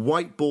batsmen.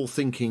 White ball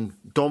thinking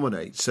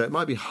dominates, so it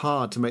might be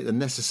hard to make the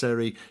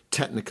necessary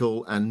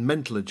technical and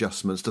mental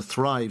adjustments to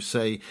thrive,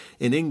 say,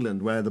 in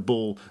England, where the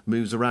ball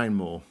moves around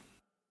more.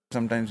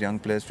 Sometimes young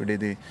players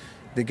today,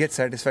 they get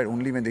satisfied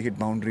only when they hit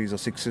boundaries or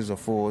sixes or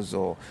fours,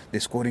 or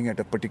they're scoring at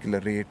a particular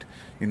rate,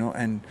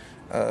 and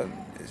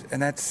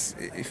that's,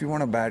 if you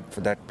want to bat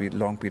for that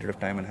long period of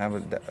time and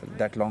have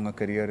that long a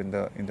career in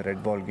the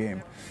red ball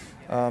game,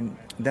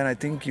 then I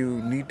think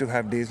you need to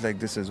have days like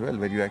this as well,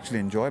 where you actually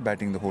enjoy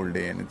batting the whole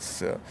day. And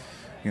it's,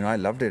 I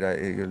loved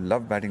it. You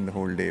love batting the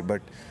whole day.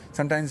 But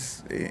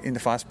sometimes in the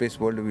fast-paced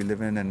world we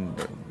live in and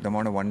the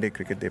amount of one-day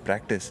cricket they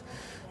practice,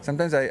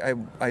 sometimes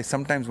I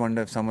sometimes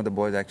wonder if some of the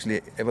boys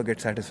actually ever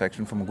get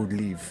satisfaction from a good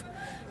leave.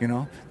 You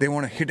know, they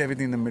want to hit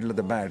everything in the middle of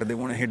the bat, or they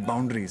want to hit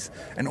boundaries,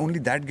 and only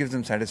that gives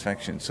them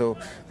satisfaction. So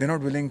they're not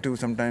willing to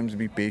sometimes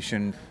be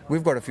patient.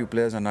 We've got a few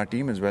players on our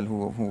team as well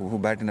who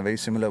bat in a very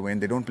similar way,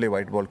 and they don't play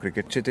white ball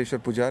cricket. Cheteshwar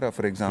Pujara,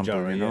 for example,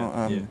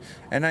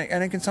 and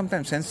I can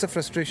sometimes sense the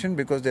frustration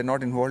because they're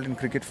not involved in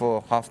cricket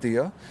for half the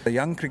year. The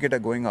young cricketer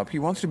going up, he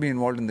wants to be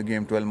involved in the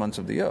game 12 months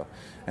of the year,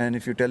 and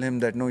if you tell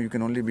him that no, you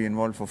can only be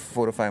involved for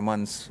 4 or 5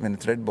 months when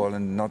it's red ball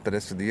and not the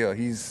rest of the year,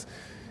 he's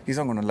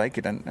not going to like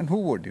it, and who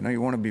would? You know,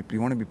 you want to be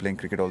playing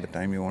cricket all the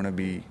time. You want to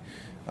be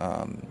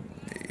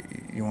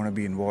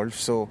involved.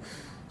 So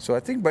I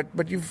think,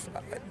 but you've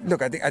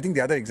look. I think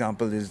the other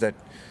example is that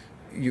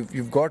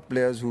you've got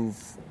players who've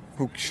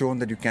shown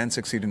that you can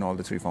succeed in all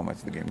the 3 formats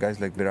of the game. Guys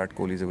like Virat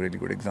Kohli is a really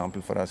good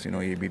example for us. You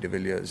know, AB de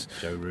Villiers,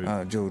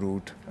 Joe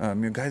Root.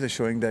 Guys are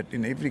showing that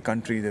in every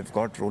country they've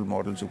got role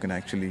models who can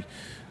actually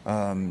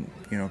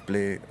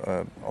play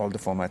all the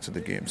formats of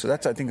the game. So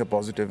that's, I think, a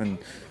positive, and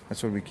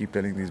that's what we keep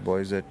telling these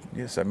boys, that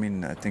yes, I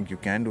think you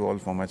can do all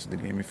formats of the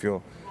game if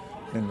you're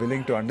then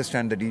willing to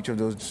understand that each of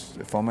those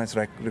formats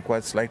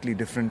requires slightly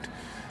different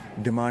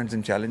demands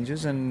and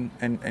challenges, and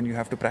you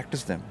have to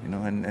practice them, you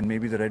know, and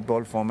maybe the red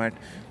ball format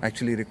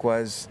actually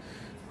requires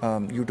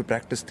you to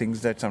practice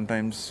things that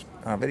sometimes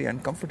are very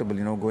uncomfortable.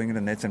 You know, going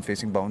into nets and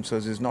facing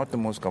bouncers is not the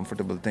most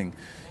comfortable thing.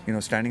 You know,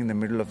 standing in the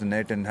middle of the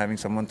net and having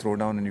someone throw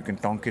down and you can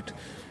tonk it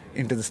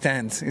into the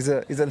stands is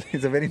a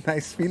very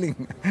nice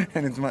feeling,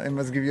 and it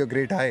must give you a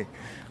great high.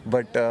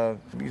 But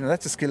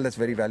that's a skill that's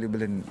very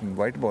valuable in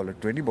white ball or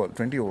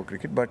 20 over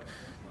cricket. But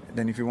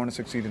then if you want to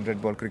succeed in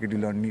red ball cricket, you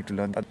need to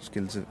learn other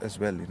skills as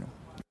well. You know.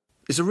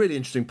 It's a really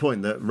interesting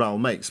point that Raul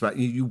makes about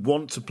you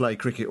want to play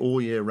cricket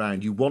all year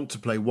round. You want to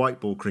play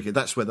white ball cricket.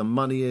 That's where the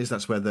money is.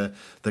 That's where the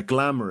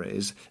glamour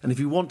is. And if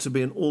you want to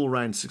be an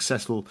all-round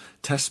successful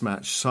test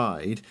match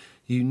side,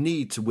 you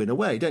need to win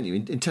away, don't you?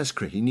 In test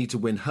cricket, you need to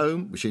win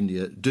home, which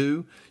India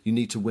do. You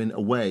need to win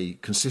away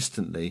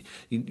consistently.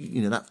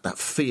 You know, that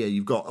fear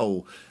you've got,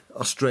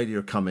 Australia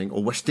are coming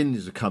or West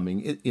Indies are coming,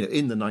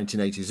 in the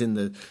 1980s, in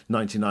the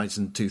 1990s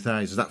and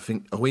 2000s, that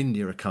thing,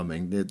 India are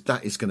coming.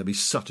 That is going to be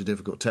such a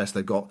difficult test.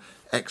 They've got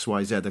X,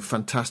 Y, Z. They're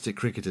fantastic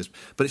cricketers.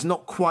 But it's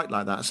not quite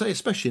like that. I say,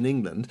 especially in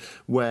England,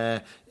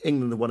 where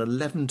England have won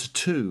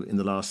 11-2 in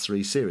the last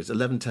 3 series,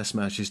 11 test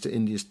matches to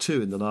India's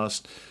 2 in the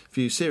last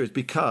few series,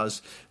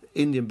 because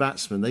Indian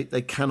batsmen,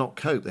 they cannot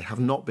cope. They have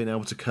not been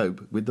able to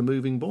cope with the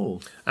moving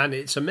ball. And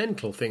it's a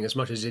mental thing as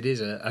much as it is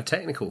a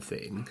technical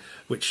thing,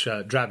 which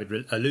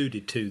Dravid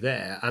alluded to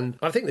there. And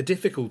I think the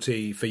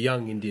difficulty for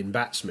young Indian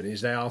batsmen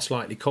is they are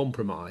slightly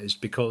compromised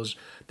because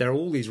there are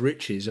all these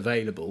riches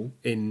available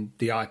in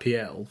the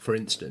IPL, for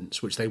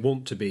instance, which they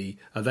want to be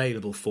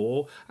available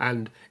for.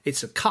 And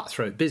it's a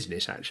cutthroat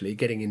business, actually,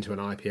 getting into an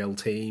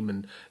IPL team,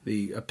 and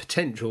the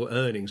potential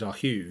earnings are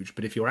huge.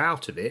 But if you're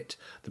out of it,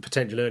 the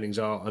potential earnings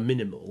are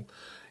minimal.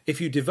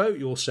 If you devote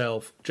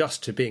yourself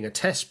just to being a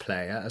test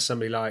player, as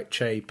somebody like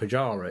Che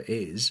Pujara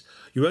is,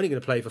 you're only going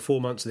to play for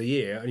 4 months of the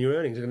year and your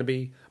earnings are going to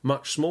be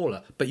much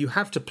smaller. But you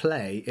have to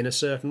play in a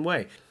certain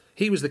way.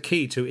 He was the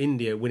key to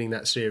India winning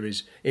that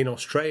series in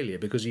Australia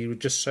because he was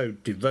just so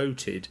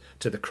devoted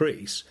to the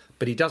crease,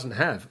 but he doesn't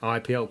have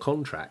IPL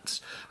contracts.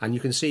 And you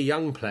can see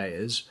young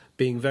players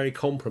being very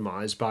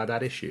compromised by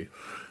that issue.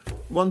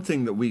 One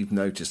thing that we've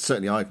noticed,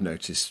 certainly I've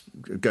noticed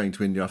going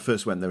to India, I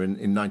first went there in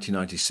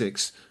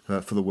 1996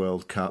 for the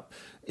World Cup,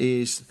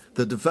 is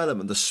the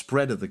development, the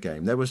spread of the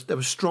game. There were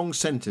strong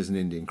centres in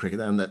Indian cricket,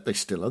 and they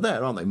still are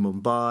there, aren't they?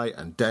 Mumbai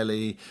and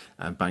Delhi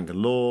and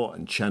Bangalore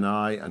and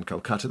Chennai and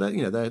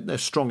Kolkata. They're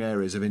strong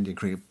areas of Indian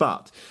cricket.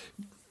 But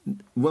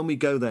when we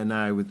go there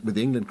now with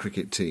the England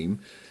cricket team,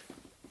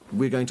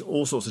 we're going to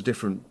all sorts of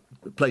different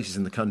places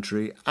in the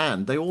country,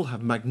 and they all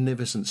have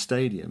magnificent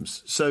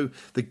stadiums. So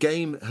the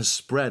game has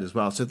spread as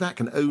well. So that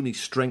can only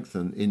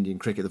strengthen Indian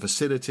cricket. The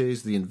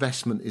facilities, the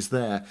investment is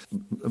there.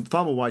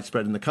 Far more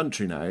widespread in the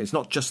country now. It's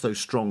not just those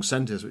strong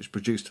centres which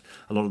produced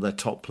a lot of their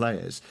top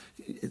players.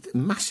 It's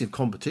massive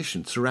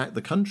competition throughout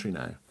the country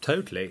now.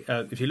 Totally.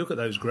 If you look at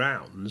those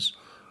grounds,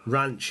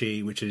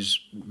 Ranchi, which is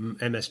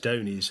MS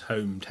Dhoni's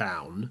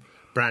hometown,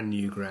 brand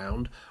new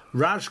ground.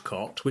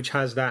 Rajkot, which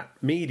has that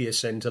media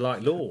centre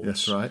like Lord's.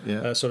 That's right,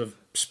 yeah. Sort of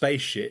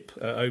spaceship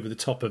over the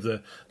top of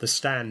the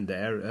stand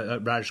there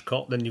at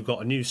Rajkot. Then you've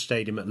got a new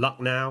stadium at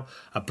Lucknow,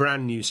 a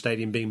brand new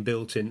stadium being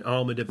built in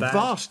Ahmedabad.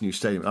 Vast new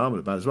stadium at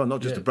Ahmedabad as well, not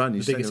just a brand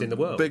new stadium. Biggest in the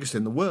world. Biggest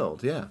in the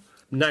world, yeah.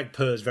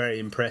 Nagpur is very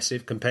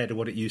impressive compared to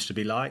what it used to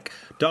be like.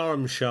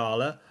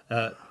 Dharamshala,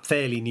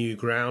 fairly new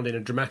ground in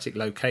a dramatic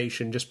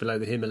location just below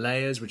the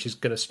Himalayas, which is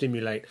going to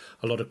stimulate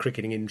a lot of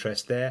cricketing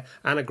interest there,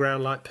 and a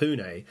ground like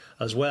Pune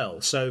as well.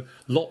 So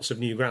lots of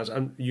new grounds.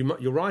 And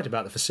you're right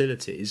about the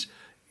facilities.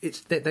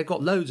 They've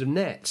got loads of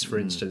nets, for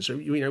instance.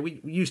 We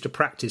used to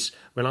practice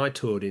when I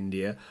toured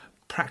India,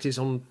 practice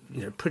on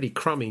pretty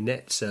crummy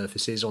net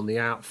surfaces on the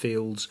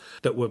outfields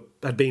that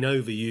had been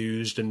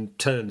overused and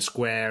turned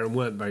square and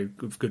weren't very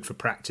good for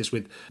practice.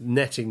 With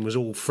netting was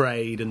all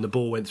frayed and the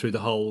ball went through the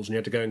holes and you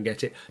had to go and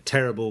get it.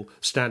 Terrible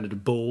standard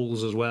of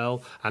balls as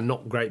well, and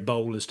not great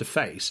bowlers to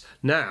face.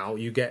 Now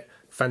you get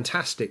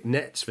fantastic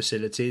nets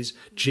facilities,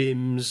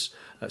 gyms,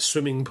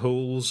 swimming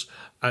pools,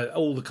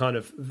 all the kind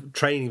of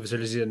training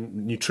facilities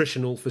and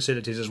nutritional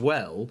facilities as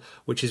well,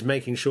 which is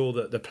making sure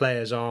that the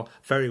players are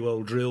very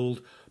well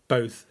drilled,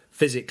 both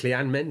physically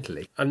and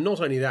mentally. And not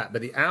only that,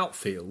 but the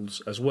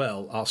outfields as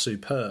well are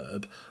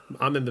superb.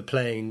 I remember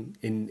playing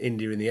in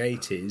India in the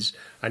 80s,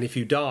 and if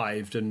you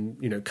dived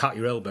and cut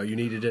your elbow, you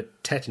needed a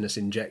tetanus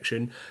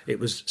injection. It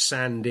was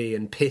sandy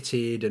and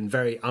pitted and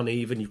very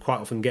uneven. You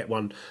quite often get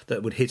one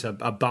that would hit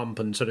a bump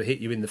and sort of hit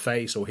you in the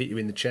face or hit you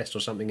in the chest or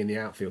something in the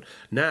outfield.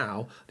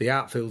 Now the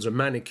outfields are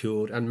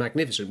manicured and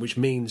magnificent, which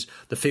means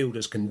the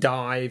fielders can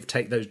dive,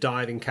 take those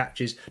diving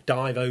catches,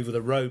 dive over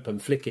the rope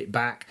and flick it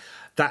back.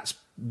 That's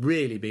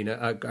really been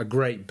a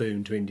great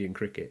boon to Indian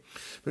cricket.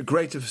 But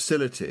greater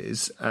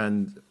facilities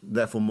and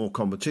therefore more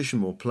competition,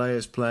 more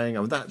players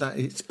playing, that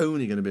it's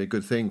only going to be a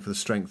good thing for the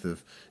strength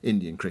of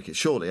Indian cricket,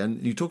 surely.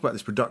 And you talk about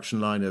this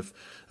production line of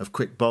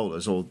quick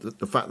bowlers, or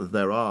the fact that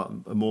there are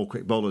more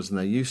quick bowlers than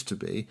there used to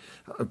be,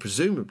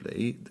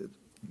 presumably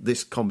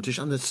this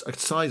competition and the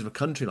size of a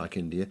country like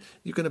India,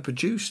 you're going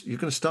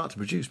to start to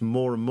produce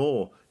more and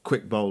more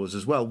quick bowlers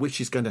as well,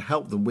 which is going to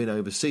help them win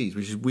overseas,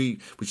 which is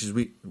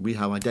we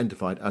have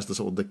identified as the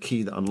sort of the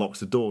key that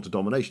unlocks the door to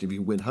domination. If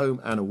you win home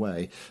and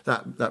away,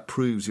 that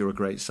proves you're a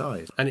great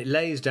side. And it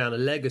lays down a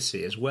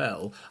legacy as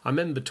well. I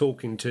remember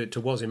talking to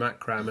Wasim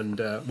Akram and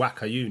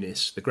Waqar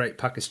Younis, the great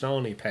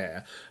Pakistani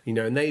pair,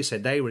 and they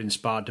said they were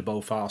inspired to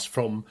bowl fast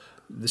from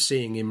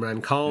seeing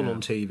Imran Khan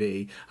on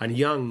TV, and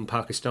young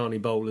Pakistani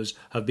bowlers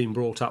have been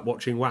brought up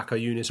watching Waqar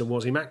Younis and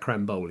Wasim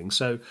Akram bowling,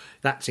 so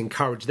that's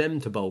encouraged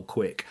them to bowl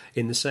quick.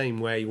 In the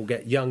same way, you'll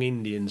get young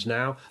Indians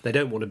now, they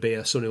don't want to be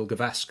a Sunil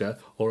Gavaskar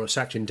or a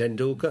Sachin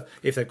Tendulkar.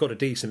 If they've got a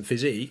decent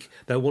physique,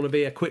 they'll want to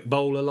be a quick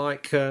bowler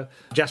like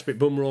Jasprit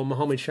Bumrah or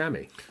Mohammad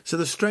Shami. So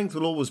the strength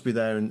will always be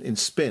there in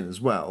spin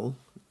as well,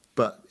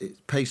 but it's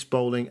pace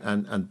bowling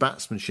and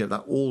batsmanship,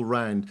 that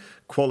all-round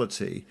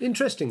quality.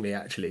 Interestingly,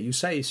 actually, you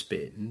say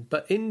spin,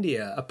 but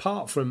India,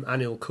 apart from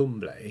Anil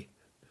Kumble,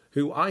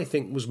 who I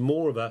think was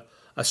more of a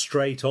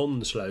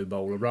straight-on slow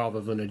bowler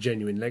rather than a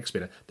genuine leg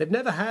spinner, they've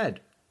never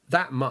had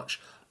that much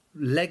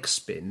leg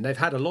spin. They've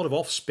had a lot of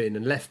off-spin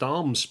and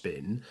left-arm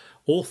spin,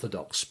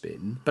 orthodox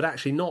spin, but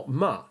actually not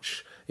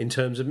much in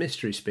terms of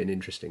mystery spin,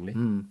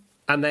 interestingly.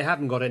 And they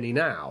haven't got any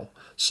now.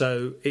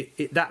 So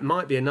that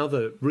might be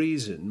another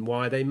reason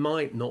why they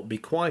might not be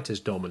quite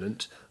as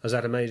dominant as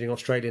that amazing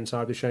Australian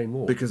side with Shane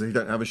Warne. Because they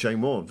don't have a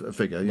Shane Warne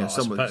figure. Well, I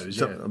suppose,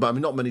 yeah. But I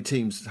mean, not many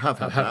teams have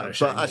had that.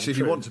 But actually, if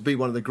you want to be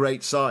one of the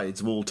great sides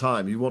of all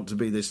time, you want to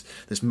be this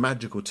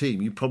magical team,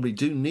 you probably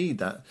do need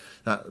that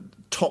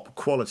top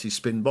quality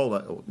spin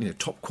bowler, or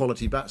top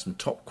quality batsman,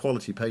 top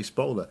quality pace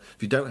bowler.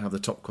 If you don't have the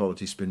top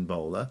quality spin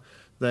bowler,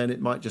 then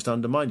it might just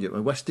undermine you.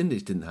 West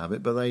Indies didn't have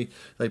it, but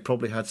they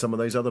probably had some of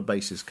those other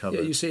bases covered.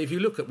 Yeah, you see, if you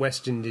look at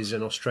West Indies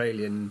and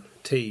Australian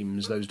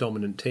teams, those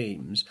dominant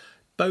teams,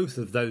 both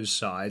of those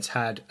sides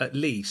had at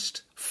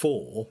least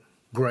 4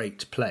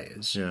 great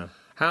players. Yeah.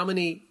 How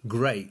many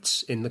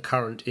greats in the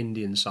current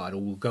Indian side, or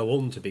will go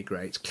on to be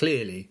greats?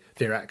 Clearly,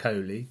 Virat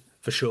Kohli,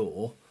 for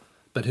sure.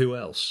 But who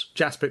else?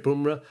 Jasprit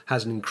Bumrah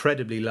has an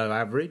incredibly low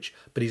average,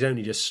 but he's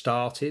only just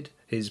started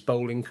his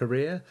bowling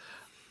career.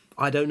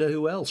 I don't know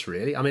who else,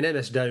 really. I mean,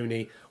 MS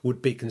Dhoni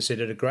would be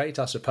considered a great,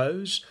 I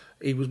suppose.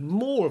 He was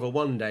more of a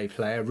one-day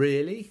player,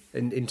 really,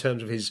 in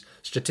terms of his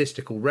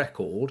statistical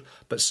record,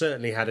 but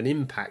certainly had an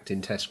impact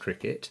in Test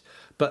cricket.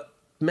 But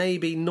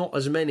maybe not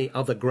as many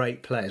other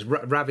great players.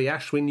 Ravi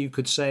Ashwin, you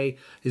could say,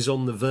 is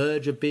on the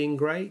verge of being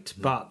great,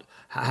 but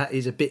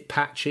is a bit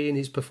patchy in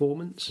his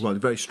performance. Well,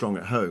 very strong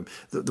at home.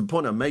 The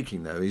point I'm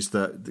making, though, is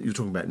that you're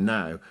talking about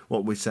now.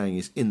 What we're saying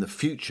is, in the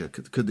future,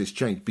 could this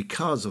change?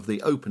 Because of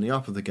the opening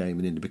up of the game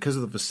in India, because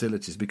of the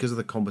facilities, because of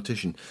the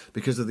competition,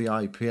 because of the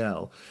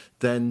IPL,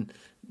 then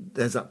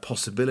there's that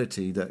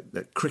possibility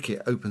that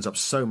cricket opens up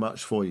so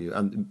much for you,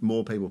 and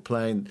more people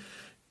playing.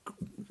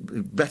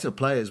 Better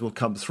players will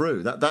come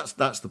through.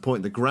 That's the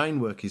point. The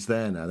groundwork is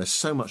there now. There's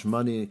so much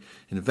money,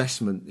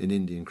 investment in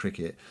Indian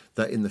cricket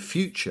that in the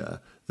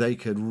future they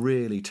could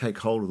really take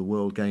hold of the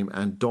world game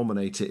and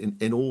dominate it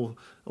in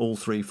all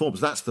 3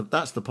 forms. That's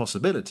the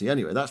possibility.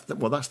 Anyway, that's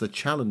the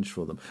challenge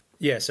for them.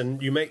 Yes,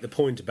 and you make the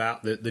point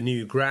about the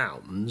new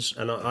grounds,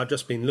 and I've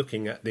just been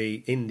looking at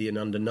the Indian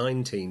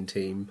under-19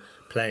 team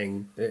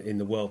playing in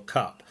the World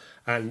Cup,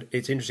 and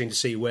it's interesting to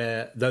see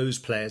where those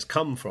players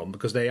come from,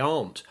 because they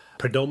aren't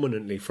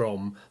predominantly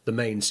from the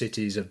main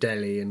cities of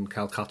Delhi and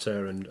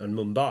Calcutta and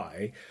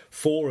Mumbai.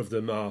 4 of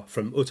them are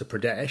from Uttar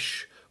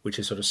Pradesh, which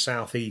is sort of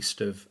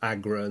southeast of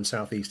Agra and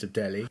southeast of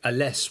Delhi, a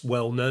less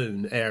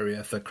well-known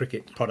area for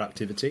cricket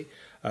productivity.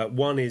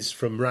 1 is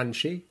from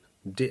Ranchi,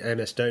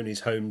 MS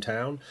Dhoni's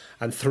hometown,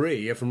 and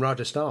 3 are from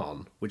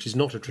Rajasthan, which is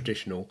not a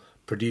traditional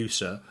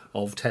producer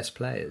of Test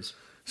players.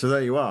 So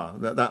there you are.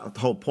 That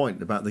whole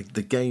point about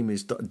the game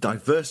is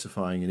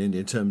diversifying in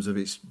India in terms of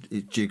its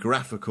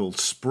geographical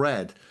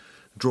spread,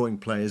 drawing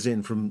players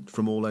in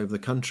from all over the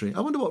country. I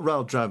wonder what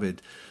Rahul Dravid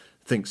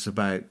thinks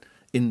about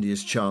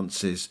India's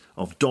chances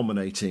of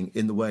dominating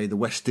in the way the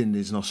West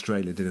Indies and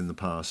Australia did in the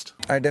past.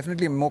 I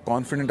definitely am more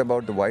confident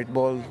about the white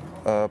ball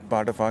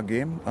part of our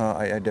game.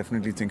 I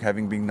definitely think,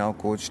 having been now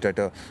coached at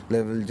a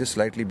level just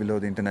slightly below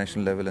the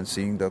international level and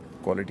seeing the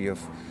quality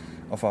of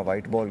our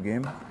white ball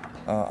game,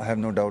 I have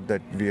no doubt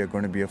that we are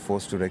going to be a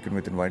force to reckon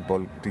with in white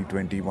ball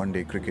T20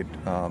 one-day cricket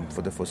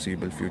for the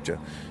foreseeable future.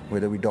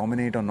 Whether we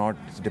dominate or not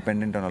is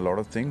dependent on a lot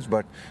of things,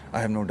 but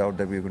I have no doubt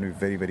that we are going to be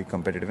very, very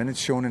competitive, and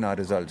it's shown in our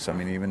results. I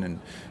mean, even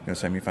in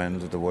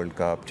semi-finals of the World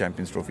Cup,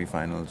 Champions Trophy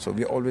finals, so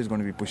we are always going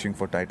to be pushing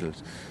for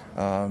titles.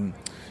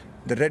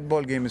 The red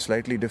ball game is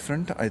slightly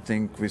different. I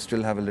think we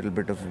still have a little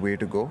bit of way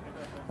to go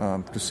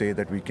to say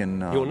that we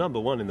can... You're number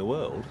one in the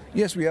world.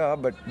 Yes, we are,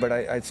 but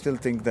I still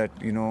think that,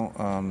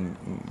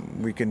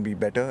 we can be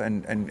better.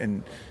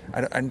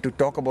 And to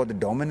talk about the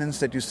dominance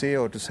that you say,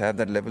 or to have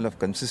that level of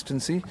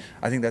consistency,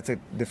 I think that's a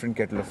different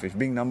kettle of fish.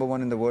 Being number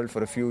one in the world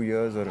for a few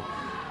years or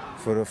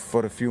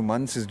for a few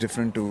months is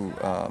different to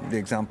the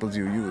examples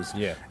you use.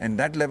 Yeah. And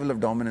that level of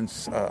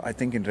dominance, I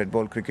think in red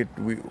ball cricket,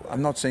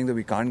 I'm not saying that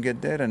we can't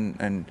get there,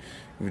 and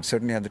we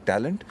certainly have the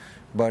talent,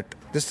 but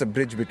just the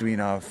bridge between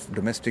our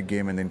domestic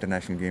game and the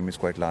international game is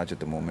quite large at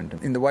the moment.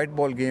 In the white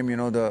ball game,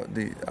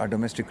 our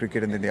domestic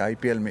cricket and then the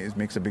IPL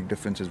makes a big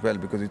difference as well,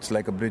 because it's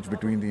like a bridge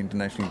between the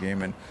international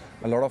game, and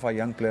a lot of our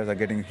young players are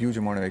getting a huge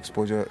amount of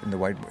exposure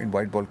in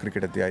white ball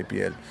cricket at the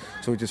IPL,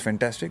 so which is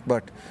fantastic.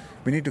 But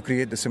we need to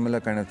create the similar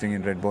kind of thing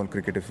in red ball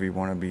cricket if we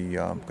want to be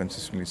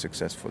consistently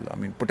successful. I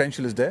mean,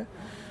 potential is there,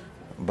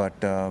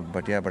 but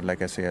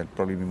like I say, I'll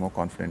probably be more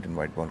confident in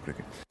white ball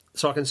cricket.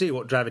 So I can see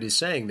what Dravid is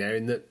saying there,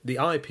 in that the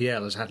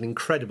IPL has had an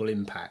incredible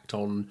impact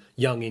on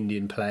young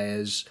Indian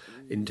players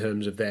in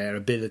terms of their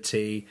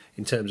ability,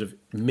 in terms of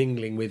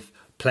mingling with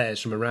players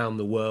from around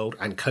the world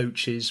and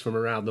coaches from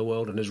around the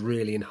world, and has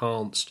really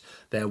enhanced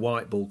their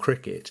white ball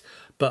cricket.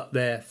 But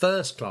their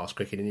first-class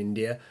cricket in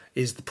India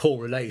is the poor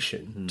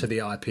relation to the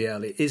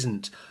IPL. It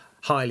isn't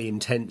highly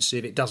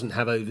intensive, it doesn't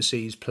have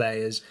overseas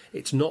players,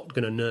 it's not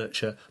going to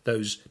nurture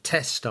those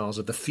test stars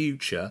of the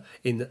future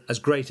in as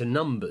greater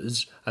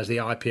numbers as the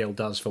IPL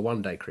does for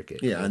one-day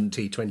cricket and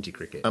T20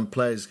 cricket. And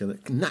players are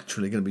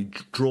naturally going to be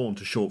drawn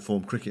to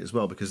short-form cricket as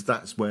well, because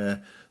that's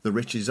where the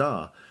riches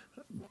are.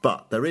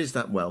 But there is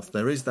that wealth,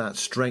 there is that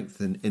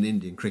strength in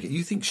Indian cricket.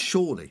 You think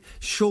surely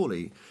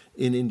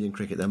in Indian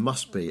cricket there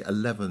must be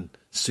 11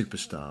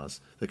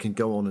 superstars that can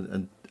go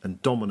on and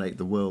dominate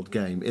the world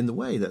game in the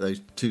way that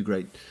those two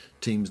great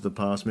teams of the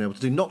past have been able to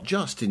do, not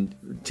just in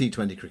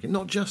T20 cricket,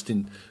 not just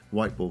in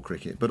white ball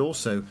cricket, but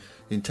also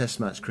in test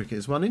match cricket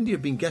as well. And India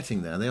have been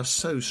getting there. They are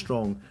so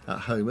strong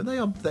at home, and they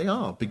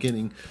are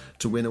beginning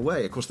to win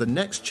away. Of course, the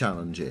next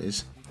challenge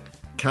is,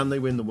 can they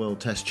win the World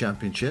Test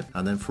Championship?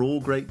 And then for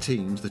all great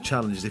teams, the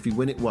challenge is, if you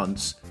win it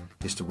once,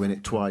 is to win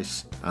it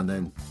twice, and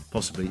then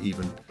possibly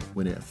even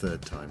win it a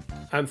third time.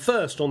 And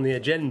first on the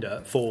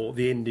agenda for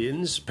the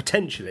Indians,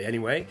 potentially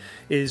anyway,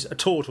 is a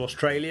tour to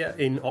Australia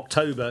in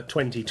October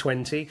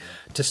 2020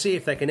 to see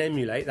if they can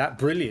emulate that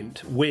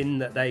brilliant win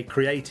that they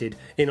created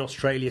in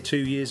Australia 2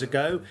 years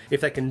ago.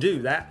 If they can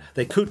do that,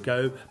 they could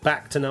go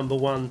back to number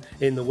one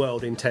in the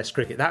world in Test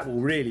cricket. That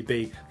will really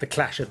be the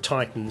clash of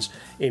titans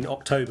in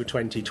October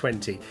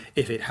 2020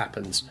 if it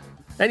happens.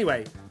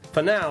 Anyway,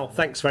 for now,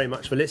 thanks very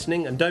much for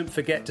listening, and don't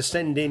forget to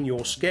send in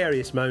your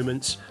scariest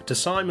moments to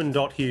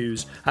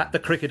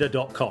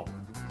simon.hughes@thecricketer.com.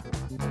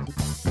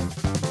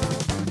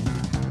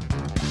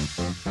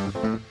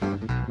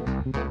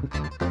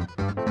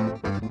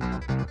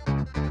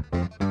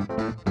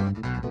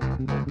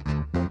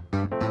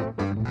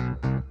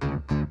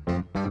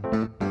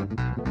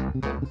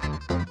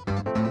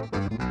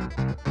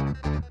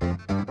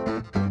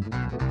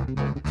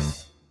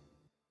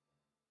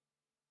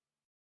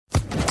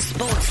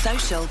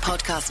 Social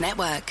Podcast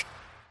Network.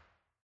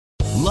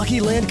 Lucky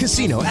Land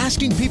Casino,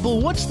 asking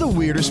people, what's the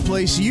weirdest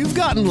place you've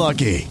gotten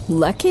lucky?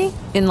 Lucky?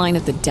 In line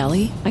at the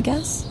deli, I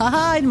guess?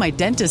 Aha, in my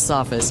dentist's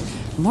office.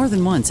 More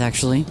than once,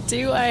 actually.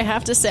 Do I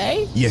have to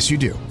say? Yes, you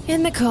do.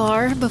 In the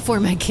car before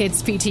my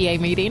kids' PTA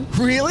meeting.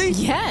 Really?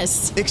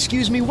 Yes.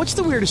 Excuse me, what's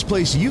the weirdest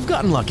place you've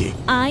gotten lucky?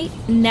 I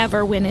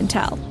never win and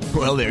tell.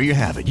 Well, there you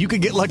have it. You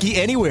can get lucky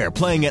anywhere,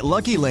 playing at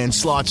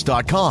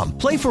LuckyLandSlots.com.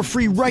 Play for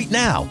free right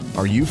now.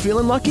 Are you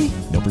feeling lucky?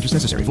 No purchase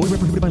necessary. Void where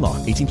prohibited by law.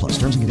 18+.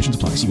 Terms and conditions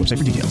apply. See website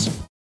for details.